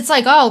 because it's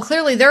like, oh,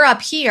 clearly they're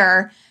up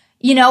here.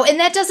 And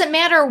that doesn't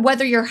matter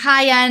whether you're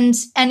high end,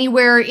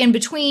 anywhere in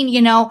between,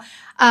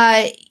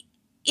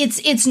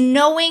 it's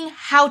knowing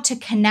how to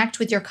connect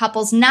with your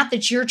couples. Not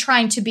that you're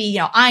trying to be,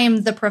 I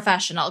am the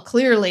professional.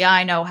 Clearly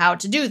I know how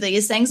to do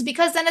these things,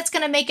 because then it's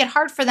going to make it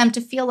hard for them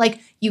to feel like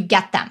you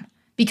get them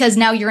because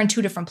now you're in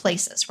two different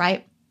places,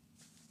 right?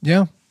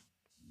 Yeah.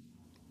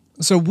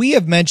 So we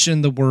have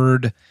mentioned the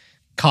word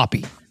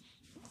copy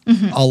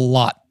a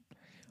lot.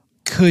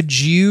 Could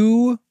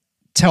you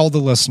tell the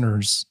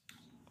listeners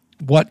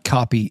what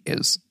copy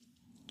is?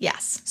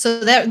 Yes.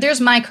 So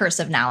there's my curse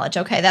of knowledge.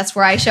 Okay. That's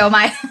where I show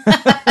my,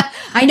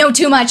 I know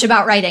too much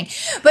about writing,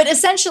 but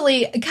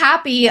essentially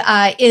copy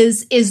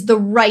is the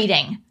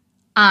writing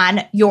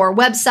on your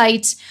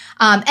website,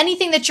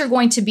 anything that you're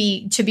going to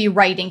be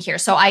writing here.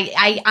 So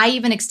I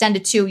even extend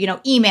it to,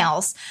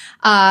 emails,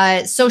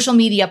 social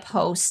media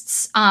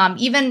posts,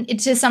 even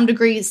to some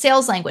degree,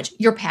 sales language,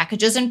 your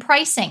packages and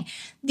pricing.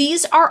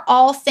 These are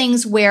all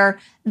things where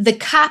the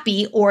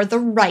copy or the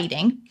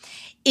writing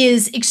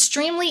is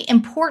extremely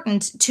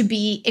important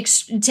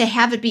to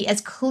have it be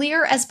as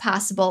clear as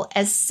possible,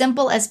 as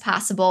simple as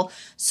possible,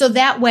 so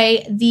that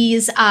way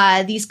these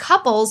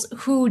couples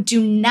who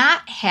do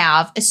not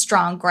have a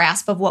strong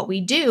grasp of what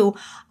we do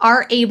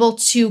are able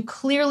to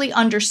clearly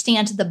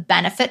understand the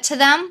benefit to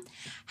them,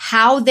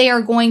 how they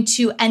are going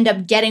to end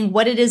up getting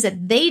what it is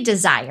that they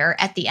desire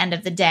at the end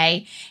of the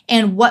day,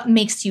 and what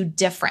makes you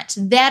different.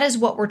 That is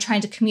what we're trying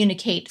to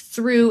communicate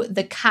through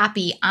the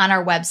copy on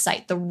our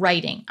website, the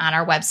writing on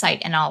our website,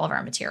 and all of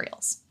our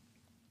materials.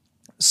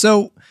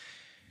 So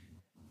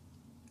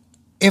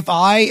if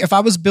I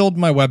was building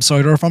my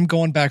website, or if I'm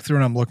going back through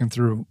and I'm looking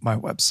through my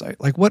website,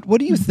 like what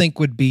do you think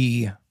would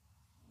be,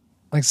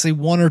 like, say,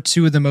 one or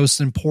two of the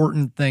most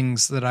important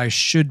things that I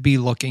should be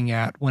looking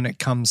at when it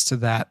comes to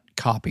that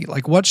copy?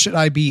 Like, what should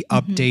I be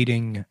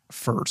updating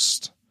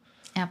first?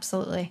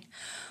 Absolutely.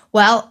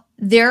 Well,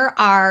 there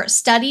are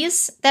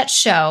studies that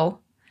show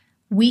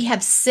we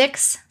have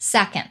 6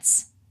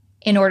 seconds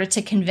in order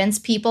to convince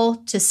people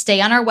to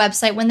stay on our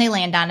website when they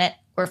land on it,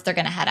 or if they're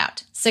going to head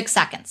out. 6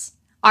 seconds.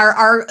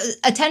 Our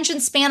attention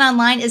span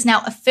online is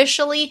now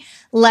officially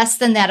less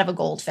than that of a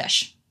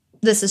goldfish.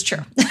 This is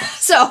true.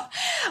 So,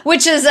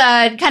 which is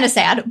kind of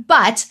sad.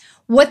 But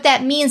what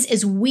that means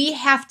is we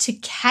have to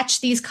catch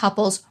these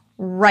couples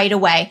right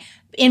away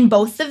in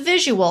both the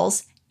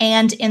visuals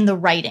and in the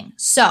writing.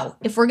 So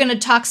if we're going to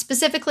talk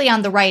specifically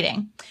on the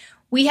writing,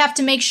 we have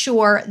to make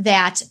sure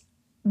that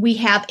we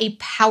have a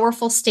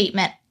powerful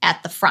statement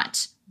at the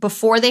front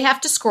before they have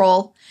to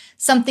scroll,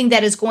 something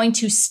that is going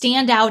to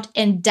stand out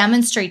and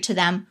demonstrate to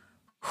them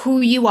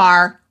who you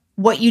are,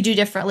 what you do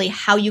differently,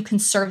 how you can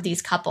serve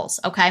these couples,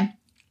 okay?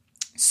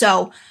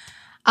 So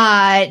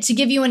to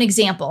give you an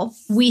example,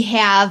 we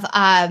have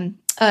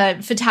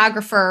a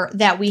photographer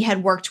that we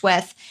had worked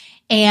with,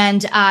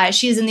 and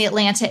she is in the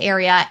Atlanta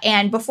area.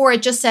 And before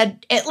it just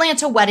said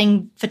Atlanta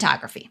wedding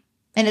photography.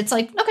 And it's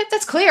like, okay,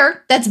 that's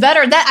clear. That's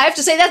better. That I have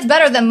to say that's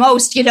better than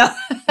most,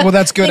 Well,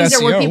 that's good things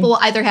SEO. Where people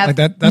either have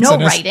that's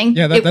writing.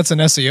 Yeah, that's an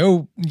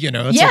SEO,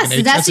 that's yes,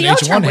 like that's an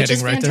SEO term, which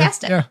is right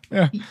fantastic.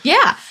 There.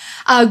 Yeah.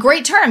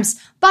 Great terms.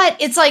 But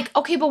it's like,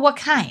 okay, but what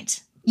kind?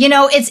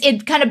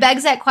 It kind of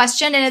begs that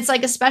question. And it's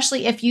like,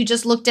 especially if you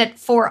just looked at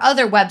 4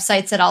 other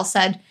websites that all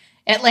said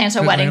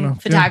Atlanta wedding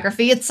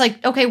photography. Yeah. It's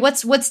like, okay,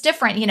 what's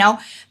different,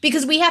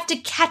 because we have to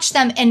catch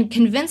them and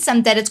convince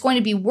them that it's going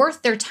to be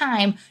worth their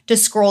time to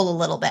scroll a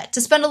little bit,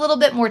 to spend a little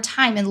bit more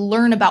time and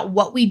learn about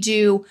what we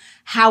do,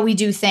 how we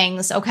do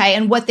things, okay,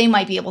 and what they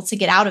might be able to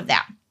get out of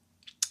that.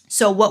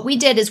 So what we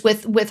did is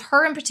with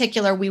her in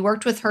particular, we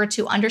worked with her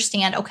to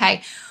understand,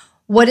 okay,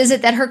 What is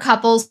it that her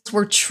couples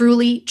were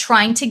truly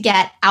trying to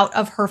get out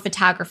of her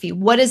photography?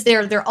 What is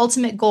their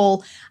ultimate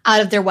goal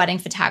out of their wedding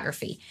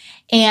photography?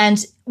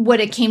 And what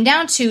it came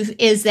down to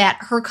is that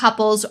her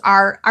couples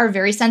are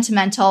very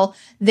sentimental.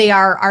 They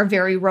are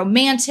very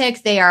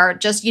romantic. They are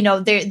just,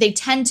 they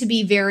tend to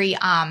be very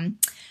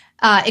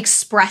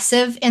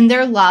expressive in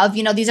their love.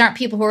 These aren't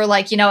people who are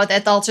like,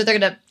 at the altar, they're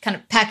going to kind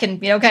of peck and,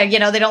 they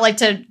don't like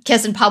to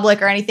kiss in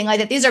public or anything like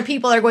that. These are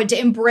people that are going to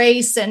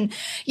embrace and,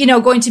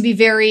 going to be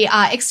very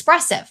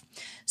expressive.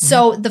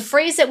 So the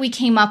phrase that we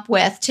came up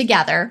with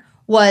together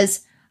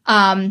was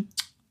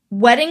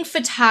wedding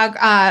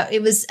photography.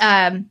 It was,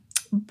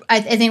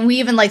 I think we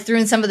even threw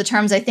in some of the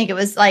terms. I think it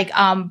was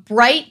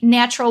bright,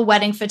 natural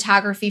wedding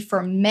photography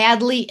for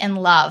madly in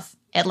love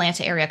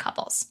Atlanta area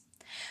couples.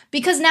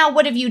 Because now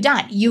what have you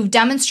done? You've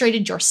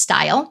demonstrated your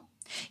style.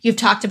 You've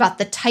talked about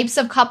the types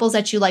of couples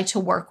that you like to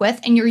work with,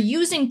 and you're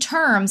using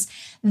terms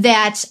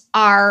that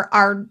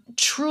are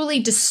truly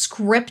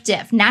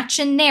descriptive, not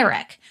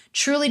generic,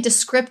 truly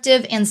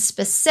descriptive and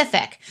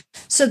specific.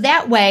 So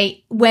that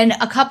way, when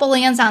a couple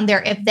lands on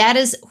there, if that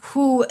is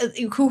who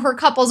her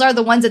couples are,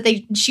 the ones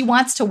that she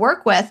wants to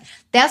work with,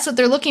 that's what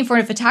they're looking for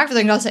in a photographer.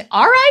 They're going to say,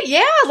 all right,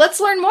 yeah,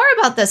 let's learn more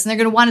about this. And they're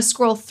going to want to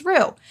scroll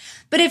through.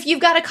 But if you've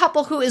got a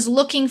couple who is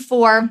looking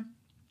for,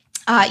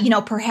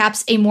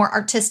 perhaps a more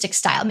artistic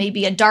style,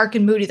 maybe a dark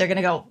and moody, they're going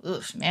to go,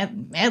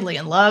 madly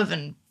in love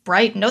and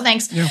bright. No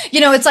thanks. Yeah.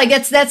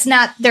 That's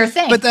not their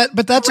thing. But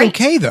that's right.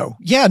 Okay though.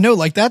 Yeah, no,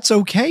 that's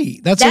okay.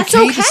 That's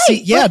okay. To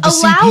see,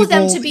 allow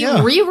them to be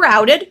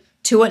rerouted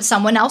to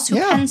someone else who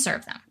can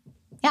serve them.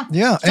 Yeah.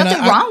 Yeah. There's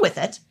nothing wrong with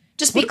it.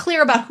 Just be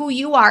clear about who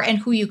you are and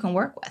who you can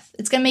work with.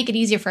 It's going to make it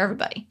easier for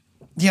everybody.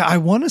 Yeah. I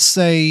want to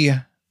say,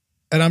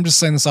 and I'm just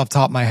saying this off the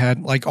top of my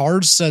head,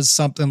 ours says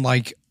something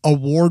like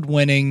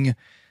award-winning,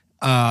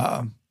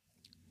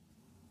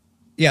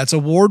 it's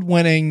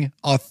award-winning,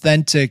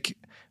 authentic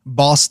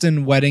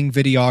Boston wedding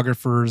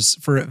videographers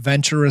for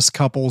adventurous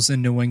couples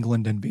in New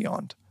England and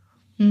beyond.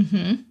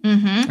 Mm-hmm.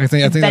 Mm-hmm. I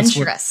think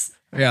adventurous.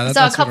 That's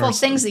a couple of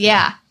things.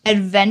 Yeah.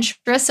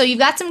 Adventurous. So you've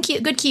got some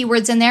good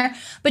keywords in there,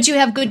 but you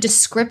have good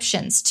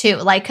descriptions too.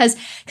 Cause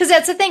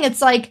that's the thing.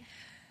 It's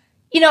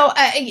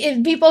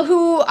people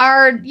who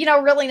are,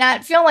 really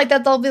not feeling like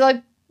that, they'll be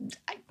like,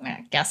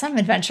 I guess I'm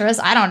adventurous.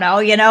 I don't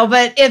know,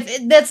 but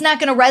if that's not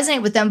going to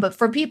resonate with them. But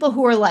for people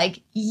who are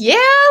like,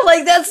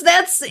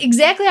 that's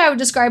exactly how I would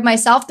describe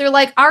myself. They're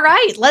like, all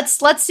right, let's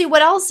see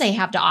what else they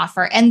have to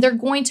offer. And they're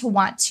going to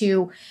want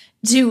to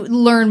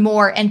learn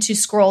more and to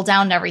scroll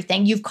down and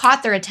everything. You've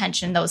caught their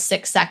attention in those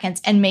 6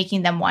 seconds and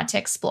making them want to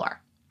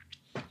explore.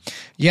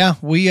 Yeah,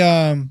 we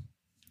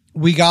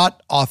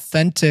got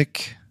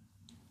authentic,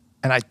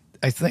 and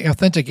I think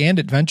authentic and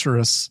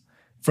adventurous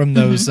from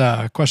those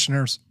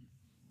questionnaires.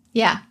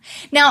 Yeah.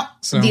 Now,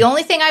 the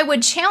only thing I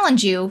would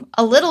challenge you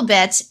a little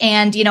bit,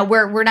 and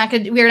we're not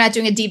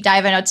doing a deep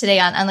dive I know today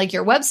on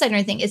your website or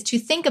anything, is to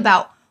think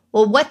about,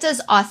 well, what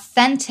does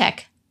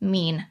authentic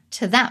mean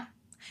to them?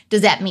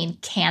 Does that mean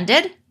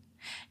candid?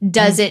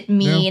 Does it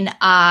mean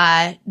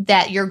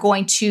that you're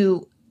going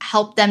to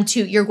help them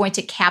you're going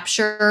to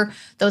capture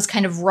those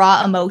kind of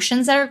raw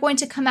emotions that are going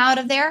to come out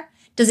of there?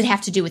 Does it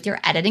have to do with your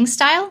editing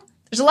style?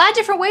 There's a lot of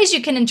different ways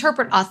you can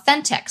interpret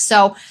authentic.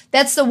 So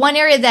that's the one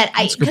area that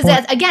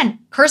because again,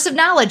 curse of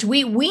knowledge,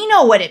 we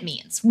know what it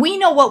means. We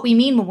know what we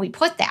mean when we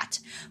put that.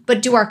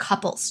 But do our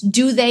couples,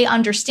 do they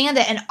understand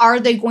it? And are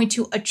they going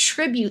to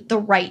attribute the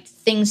right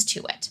things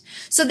to it?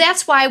 So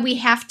that's why we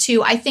have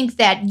to, I think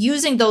that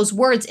using those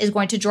words is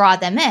going to draw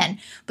them in.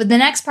 But the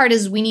next part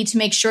is we need to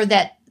make sure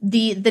that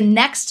the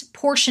next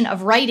portion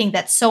of writing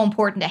that's so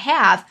important to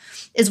have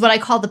is what I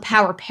call the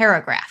power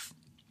paragraph.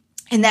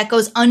 And that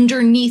goes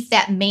underneath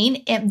that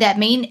main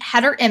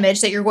header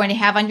image that you're going to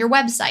have on your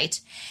website.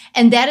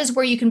 And that is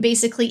where you can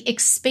basically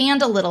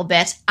expand a little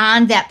bit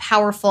on that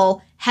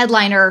powerful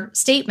headliner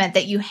statement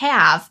that you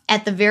have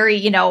at the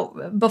very,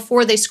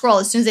 before they scroll.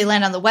 As soon as they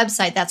land on the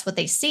website, that's what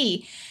they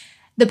see.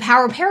 The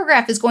power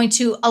paragraph is going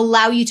to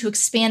allow you to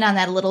expand on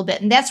that a little bit.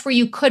 And that's where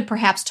you could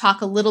perhaps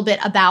talk a little bit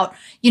about,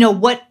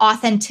 what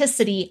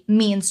authenticity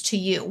means to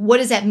you. What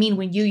does that mean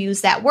when you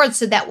use that word?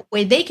 So that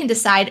way they can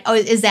decide,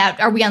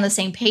 are we on the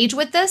same page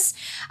with this?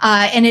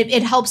 And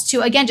it helps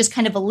to, again, just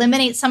kind of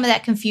eliminate some of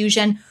that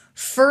confusion,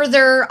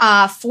 further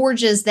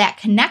forges that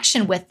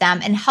connection with them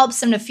and helps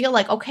them to feel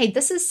like, okay,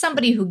 this is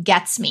somebody who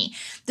gets me.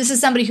 This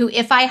is somebody who,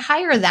 if I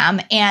hire them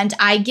and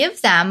I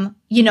give them,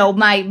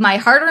 my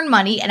hard-earned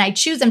money and I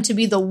choose them to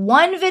be the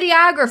one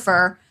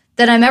videographer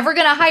that I'm ever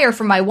going to hire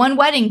for my one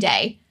wedding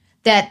day,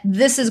 that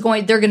they're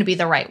going to be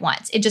the right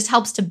ones. It just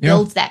helps to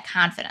build that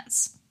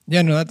confidence.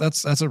 Yeah, no,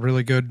 that's a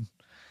really good,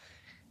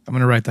 I'm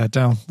going to write that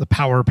down, the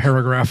power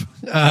paragraph.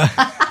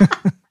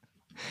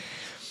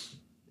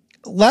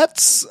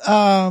 Let's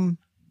kind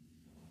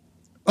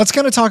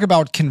of talk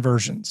about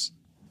conversions.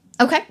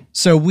 Okay.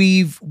 So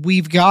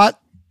we've got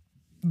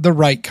the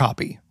right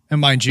copy, and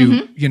mind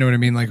you, you know what I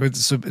mean.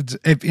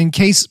 In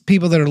case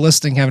people that are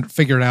listening haven't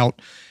figured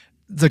out,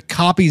 the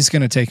copy is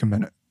going to take a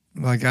minute.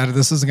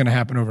 This isn't going to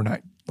happen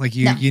overnight. Like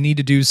you need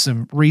to do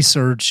some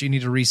research. You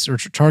need to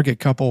research your target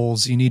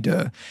couples. You need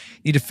to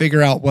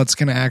figure out what's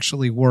going to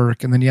actually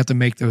work. And then you have to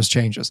make those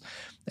changes.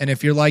 And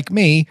if you're like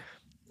me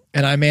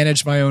and I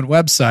manage my own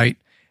website,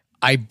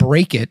 I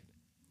break it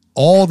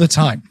all the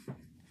time.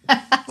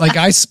 Like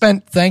I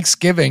spent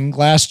Thanksgiving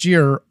last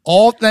year,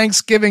 all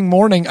Thanksgiving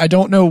morning. I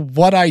don't know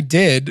what I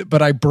did,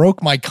 but I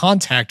broke my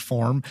contact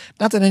form.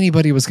 Not that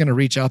anybody was going to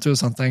reach out to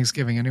us on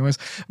Thanksgiving anyways,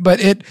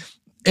 but it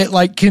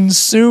like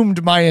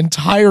consumed my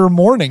entire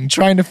morning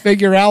trying to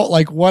figure out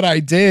like what I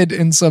did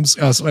in some.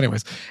 So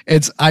anyways,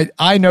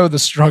 I know the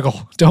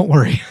struggle. Don't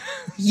worry.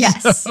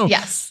 Yes.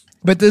 Yes.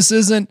 But this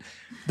isn't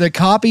the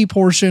copy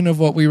portion of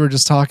what we were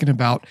just talking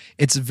about.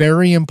 It's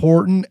very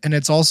important. And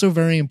it's also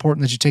very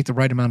important that you take the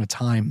right amount of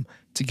time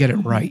to get it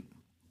right.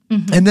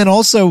 Mm-hmm. And then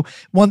also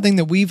one thing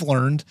that we've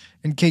learned,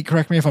 and Kate,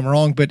 correct me if I'm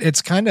wrong, but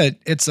it's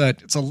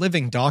a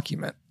living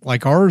document.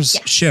 Like ours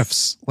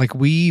shifts. Like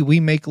we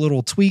make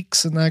little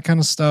tweaks and that kind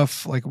of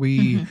stuff. Like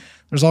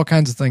there's all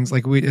kinds of things.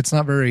 Like it's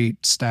not very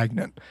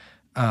stagnant.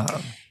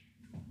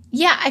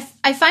 Yeah,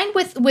 I find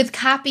with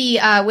copy,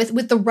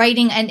 with the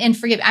writing and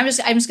forgive me, I'm just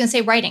going to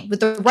say writing.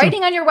 With the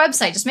writing on your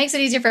website, just makes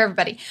it easier for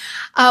everybody.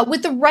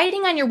 With the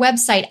writing on your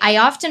website, I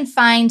often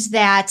find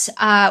that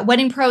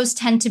wedding pros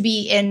tend to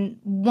be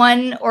in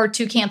one or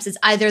two camps. It's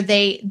either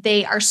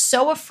they are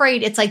so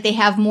afraid, it's like they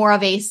have more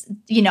of a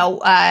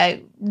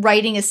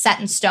writing is set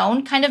in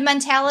stone kind of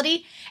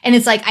mentality. And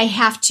it's like, I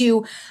have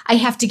to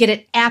get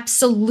it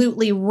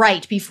absolutely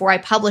right before I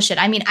publish it.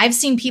 I mean, I've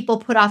seen people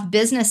put off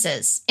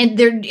businesses and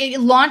they're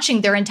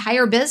launching their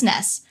entire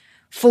business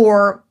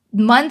for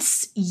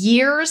months,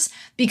 years,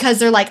 because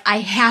they're like, I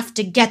have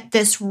to get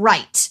this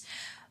right.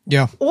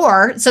 Yeah.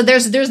 Or so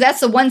that's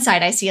the one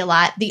side I see a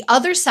lot. The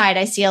other side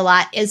I see a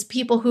lot is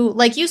people who,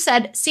 like you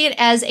said, see it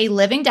as a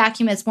living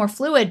document. It's more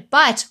fluid,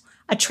 but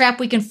a trap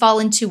we can fall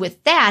into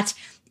with that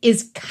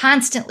is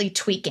constantly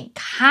tweaking,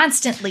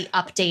 constantly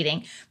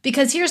updating.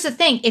 Because here's the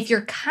thing, if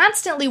you're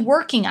constantly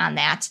working on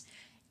that,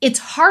 it's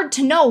hard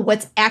to know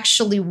what's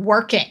actually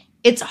working.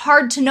 It's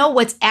hard to know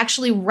what's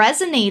actually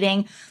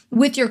resonating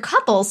with your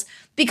couples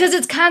because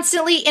it's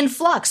constantly in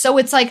flux. So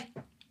it's like,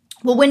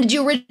 well, when did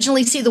you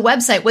originally see the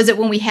website? Was it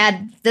when we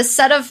had this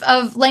set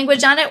of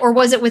language on it, or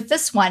was it with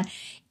this one?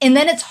 And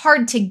then it's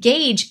hard to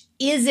gauge,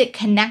 is it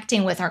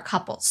connecting with our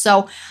couples?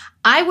 So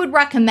I would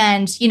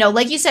recommend,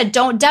 like you said,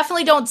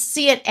 definitely don't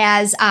see it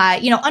as,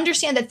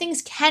 understand that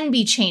things can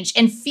be changed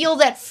and feel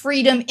that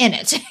freedom in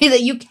it,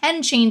 that you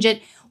can change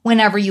it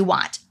whenever you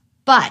want.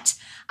 But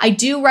I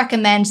do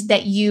recommend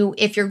that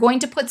if you're going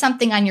to put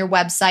something on your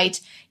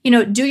website,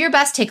 do your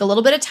best, take a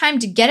little bit of time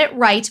to get it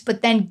right,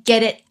 but then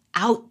get it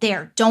out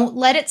there. Don't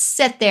let it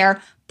sit there,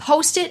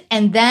 post it,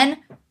 and then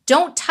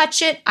don't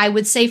touch it, I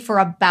would say, for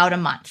about a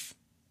month.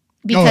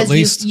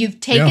 Because you've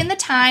taken the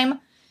time.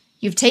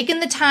 You've taken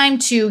the time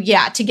to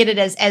get it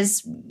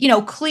as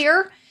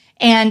clear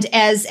and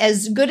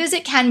as good as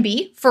it can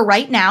be for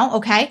right now,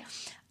 okay?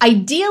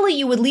 Ideally,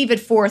 you would leave it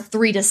for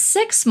 3 to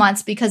 6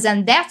 months because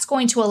then that's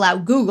going to allow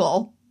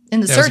Google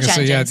in the search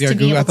engines to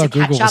be able to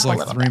catch up a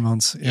little bit. 3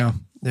 months,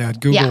 Yeah,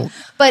 Google. Yeah.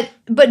 But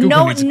Google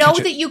know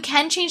that you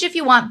can change if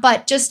you want,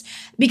 but just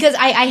because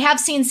I have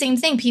seen same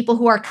thing, people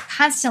who are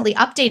constantly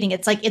updating,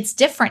 it's like it's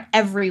different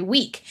every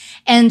week.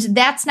 And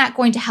that's not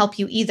going to help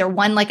you either.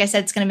 One, like I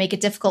said, it's going to make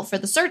it difficult for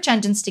the search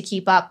engines to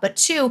keep up. But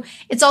two,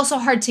 it's also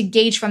hard to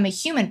gauge from a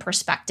human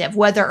perspective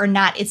whether or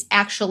not it's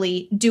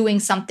actually doing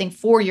something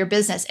for your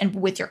business and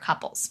with your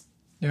couples.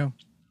 Yeah.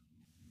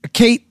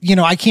 Kate,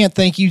 I can't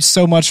thank you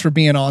so much for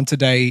being on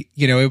today.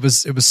 It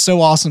was so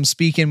awesome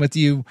speaking with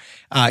you.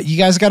 You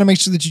guys got to make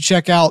sure that you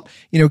check out,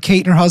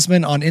 Kate and her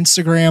husband on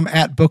Instagram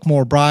at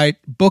Bookmore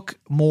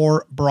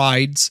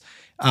Brides,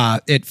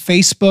 at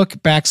Facebook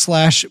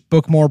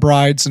 /Bookmore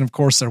Brides, and of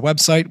course their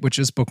website, which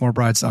is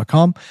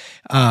bookmorebrides.com.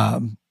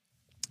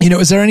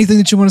 Is there anything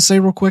that you want to say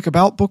real quick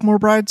about Bookmore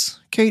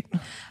Brides, Kate?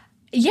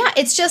 Yeah,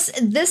 it's just,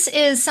 this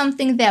is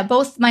something that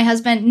both my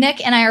husband,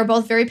 Nick, and I are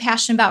both very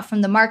passionate about from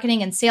the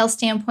marketing and sales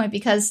standpoint,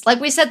 because like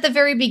we said at the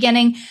very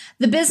beginning,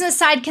 the business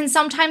side can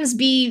sometimes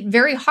be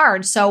very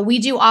hard. So we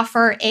do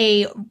offer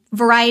a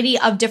variety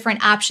of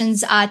different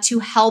options to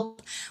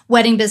help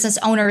wedding business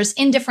owners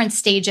in different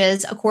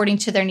stages according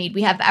to their need.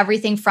 We have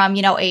everything from,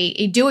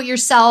 a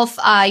do-it-yourself,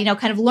 kind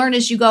of learn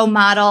as you go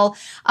model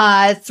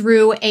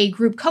through a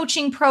group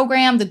coaching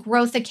program, the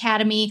Growth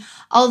Academy,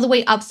 all the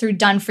way up through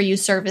done-for-you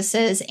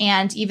services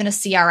and even a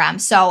CRM.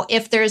 So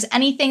if there's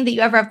anything that you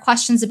ever have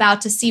questions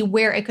about to see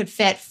where it could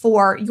fit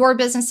for your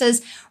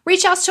businesses,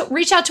 reach out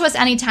to us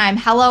anytime,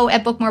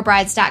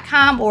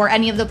 hello@bookmorebrides.com or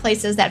any of the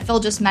places that Phil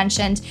just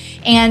mentioned.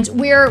 And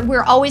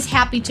we're always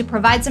happy to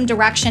provide some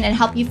direction and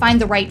help you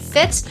find the right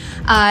fit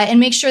and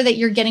make sure that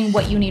you're getting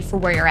what you need for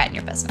where you're at in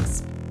your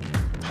business.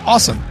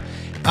 Awesome.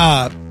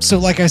 So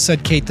like I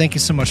said, Kate, thank you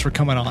so much for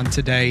coming on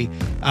today.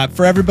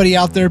 For everybody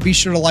out there, be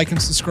sure to like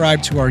and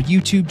subscribe to our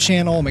YouTube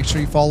channel. Make sure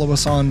you follow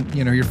us on,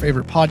 your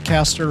favorite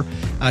podcaster.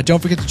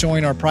 Don't forget to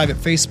join our private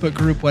Facebook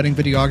group, Wedding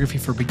Videography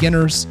for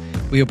Beginners.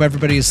 We hope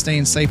everybody is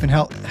staying safe and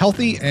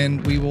healthy,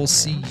 and we will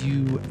see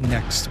you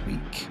next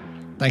week.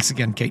 Thanks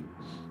again, Kate.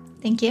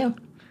 Thank you.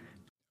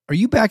 Are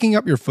you backing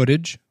up your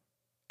footage?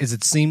 Is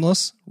it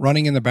seamless,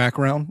 running in the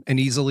background, and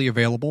easily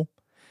available?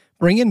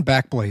 Bring in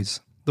Backblaze,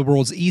 the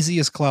world's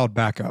easiest cloud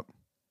backup.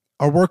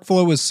 Our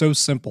workflow is so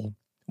simple.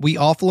 We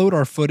offload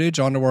our footage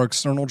onto our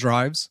external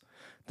drives.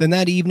 Then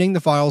that evening, the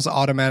files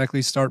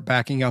automatically start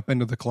backing up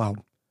into the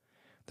cloud.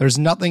 There's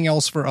nothing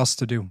else for us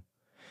to do.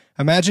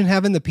 Imagine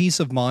having the peace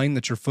of mind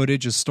that your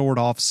footage is stored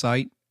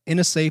off-site in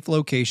a safe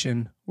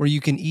location where you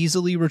can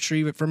easily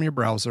retrieve it from your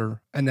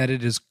browser and that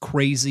it is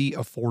crazy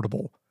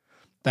affordable.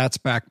 That's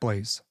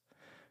Backblaze.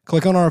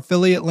 Click on our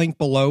affiliate link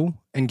below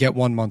and get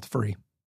 1 month free.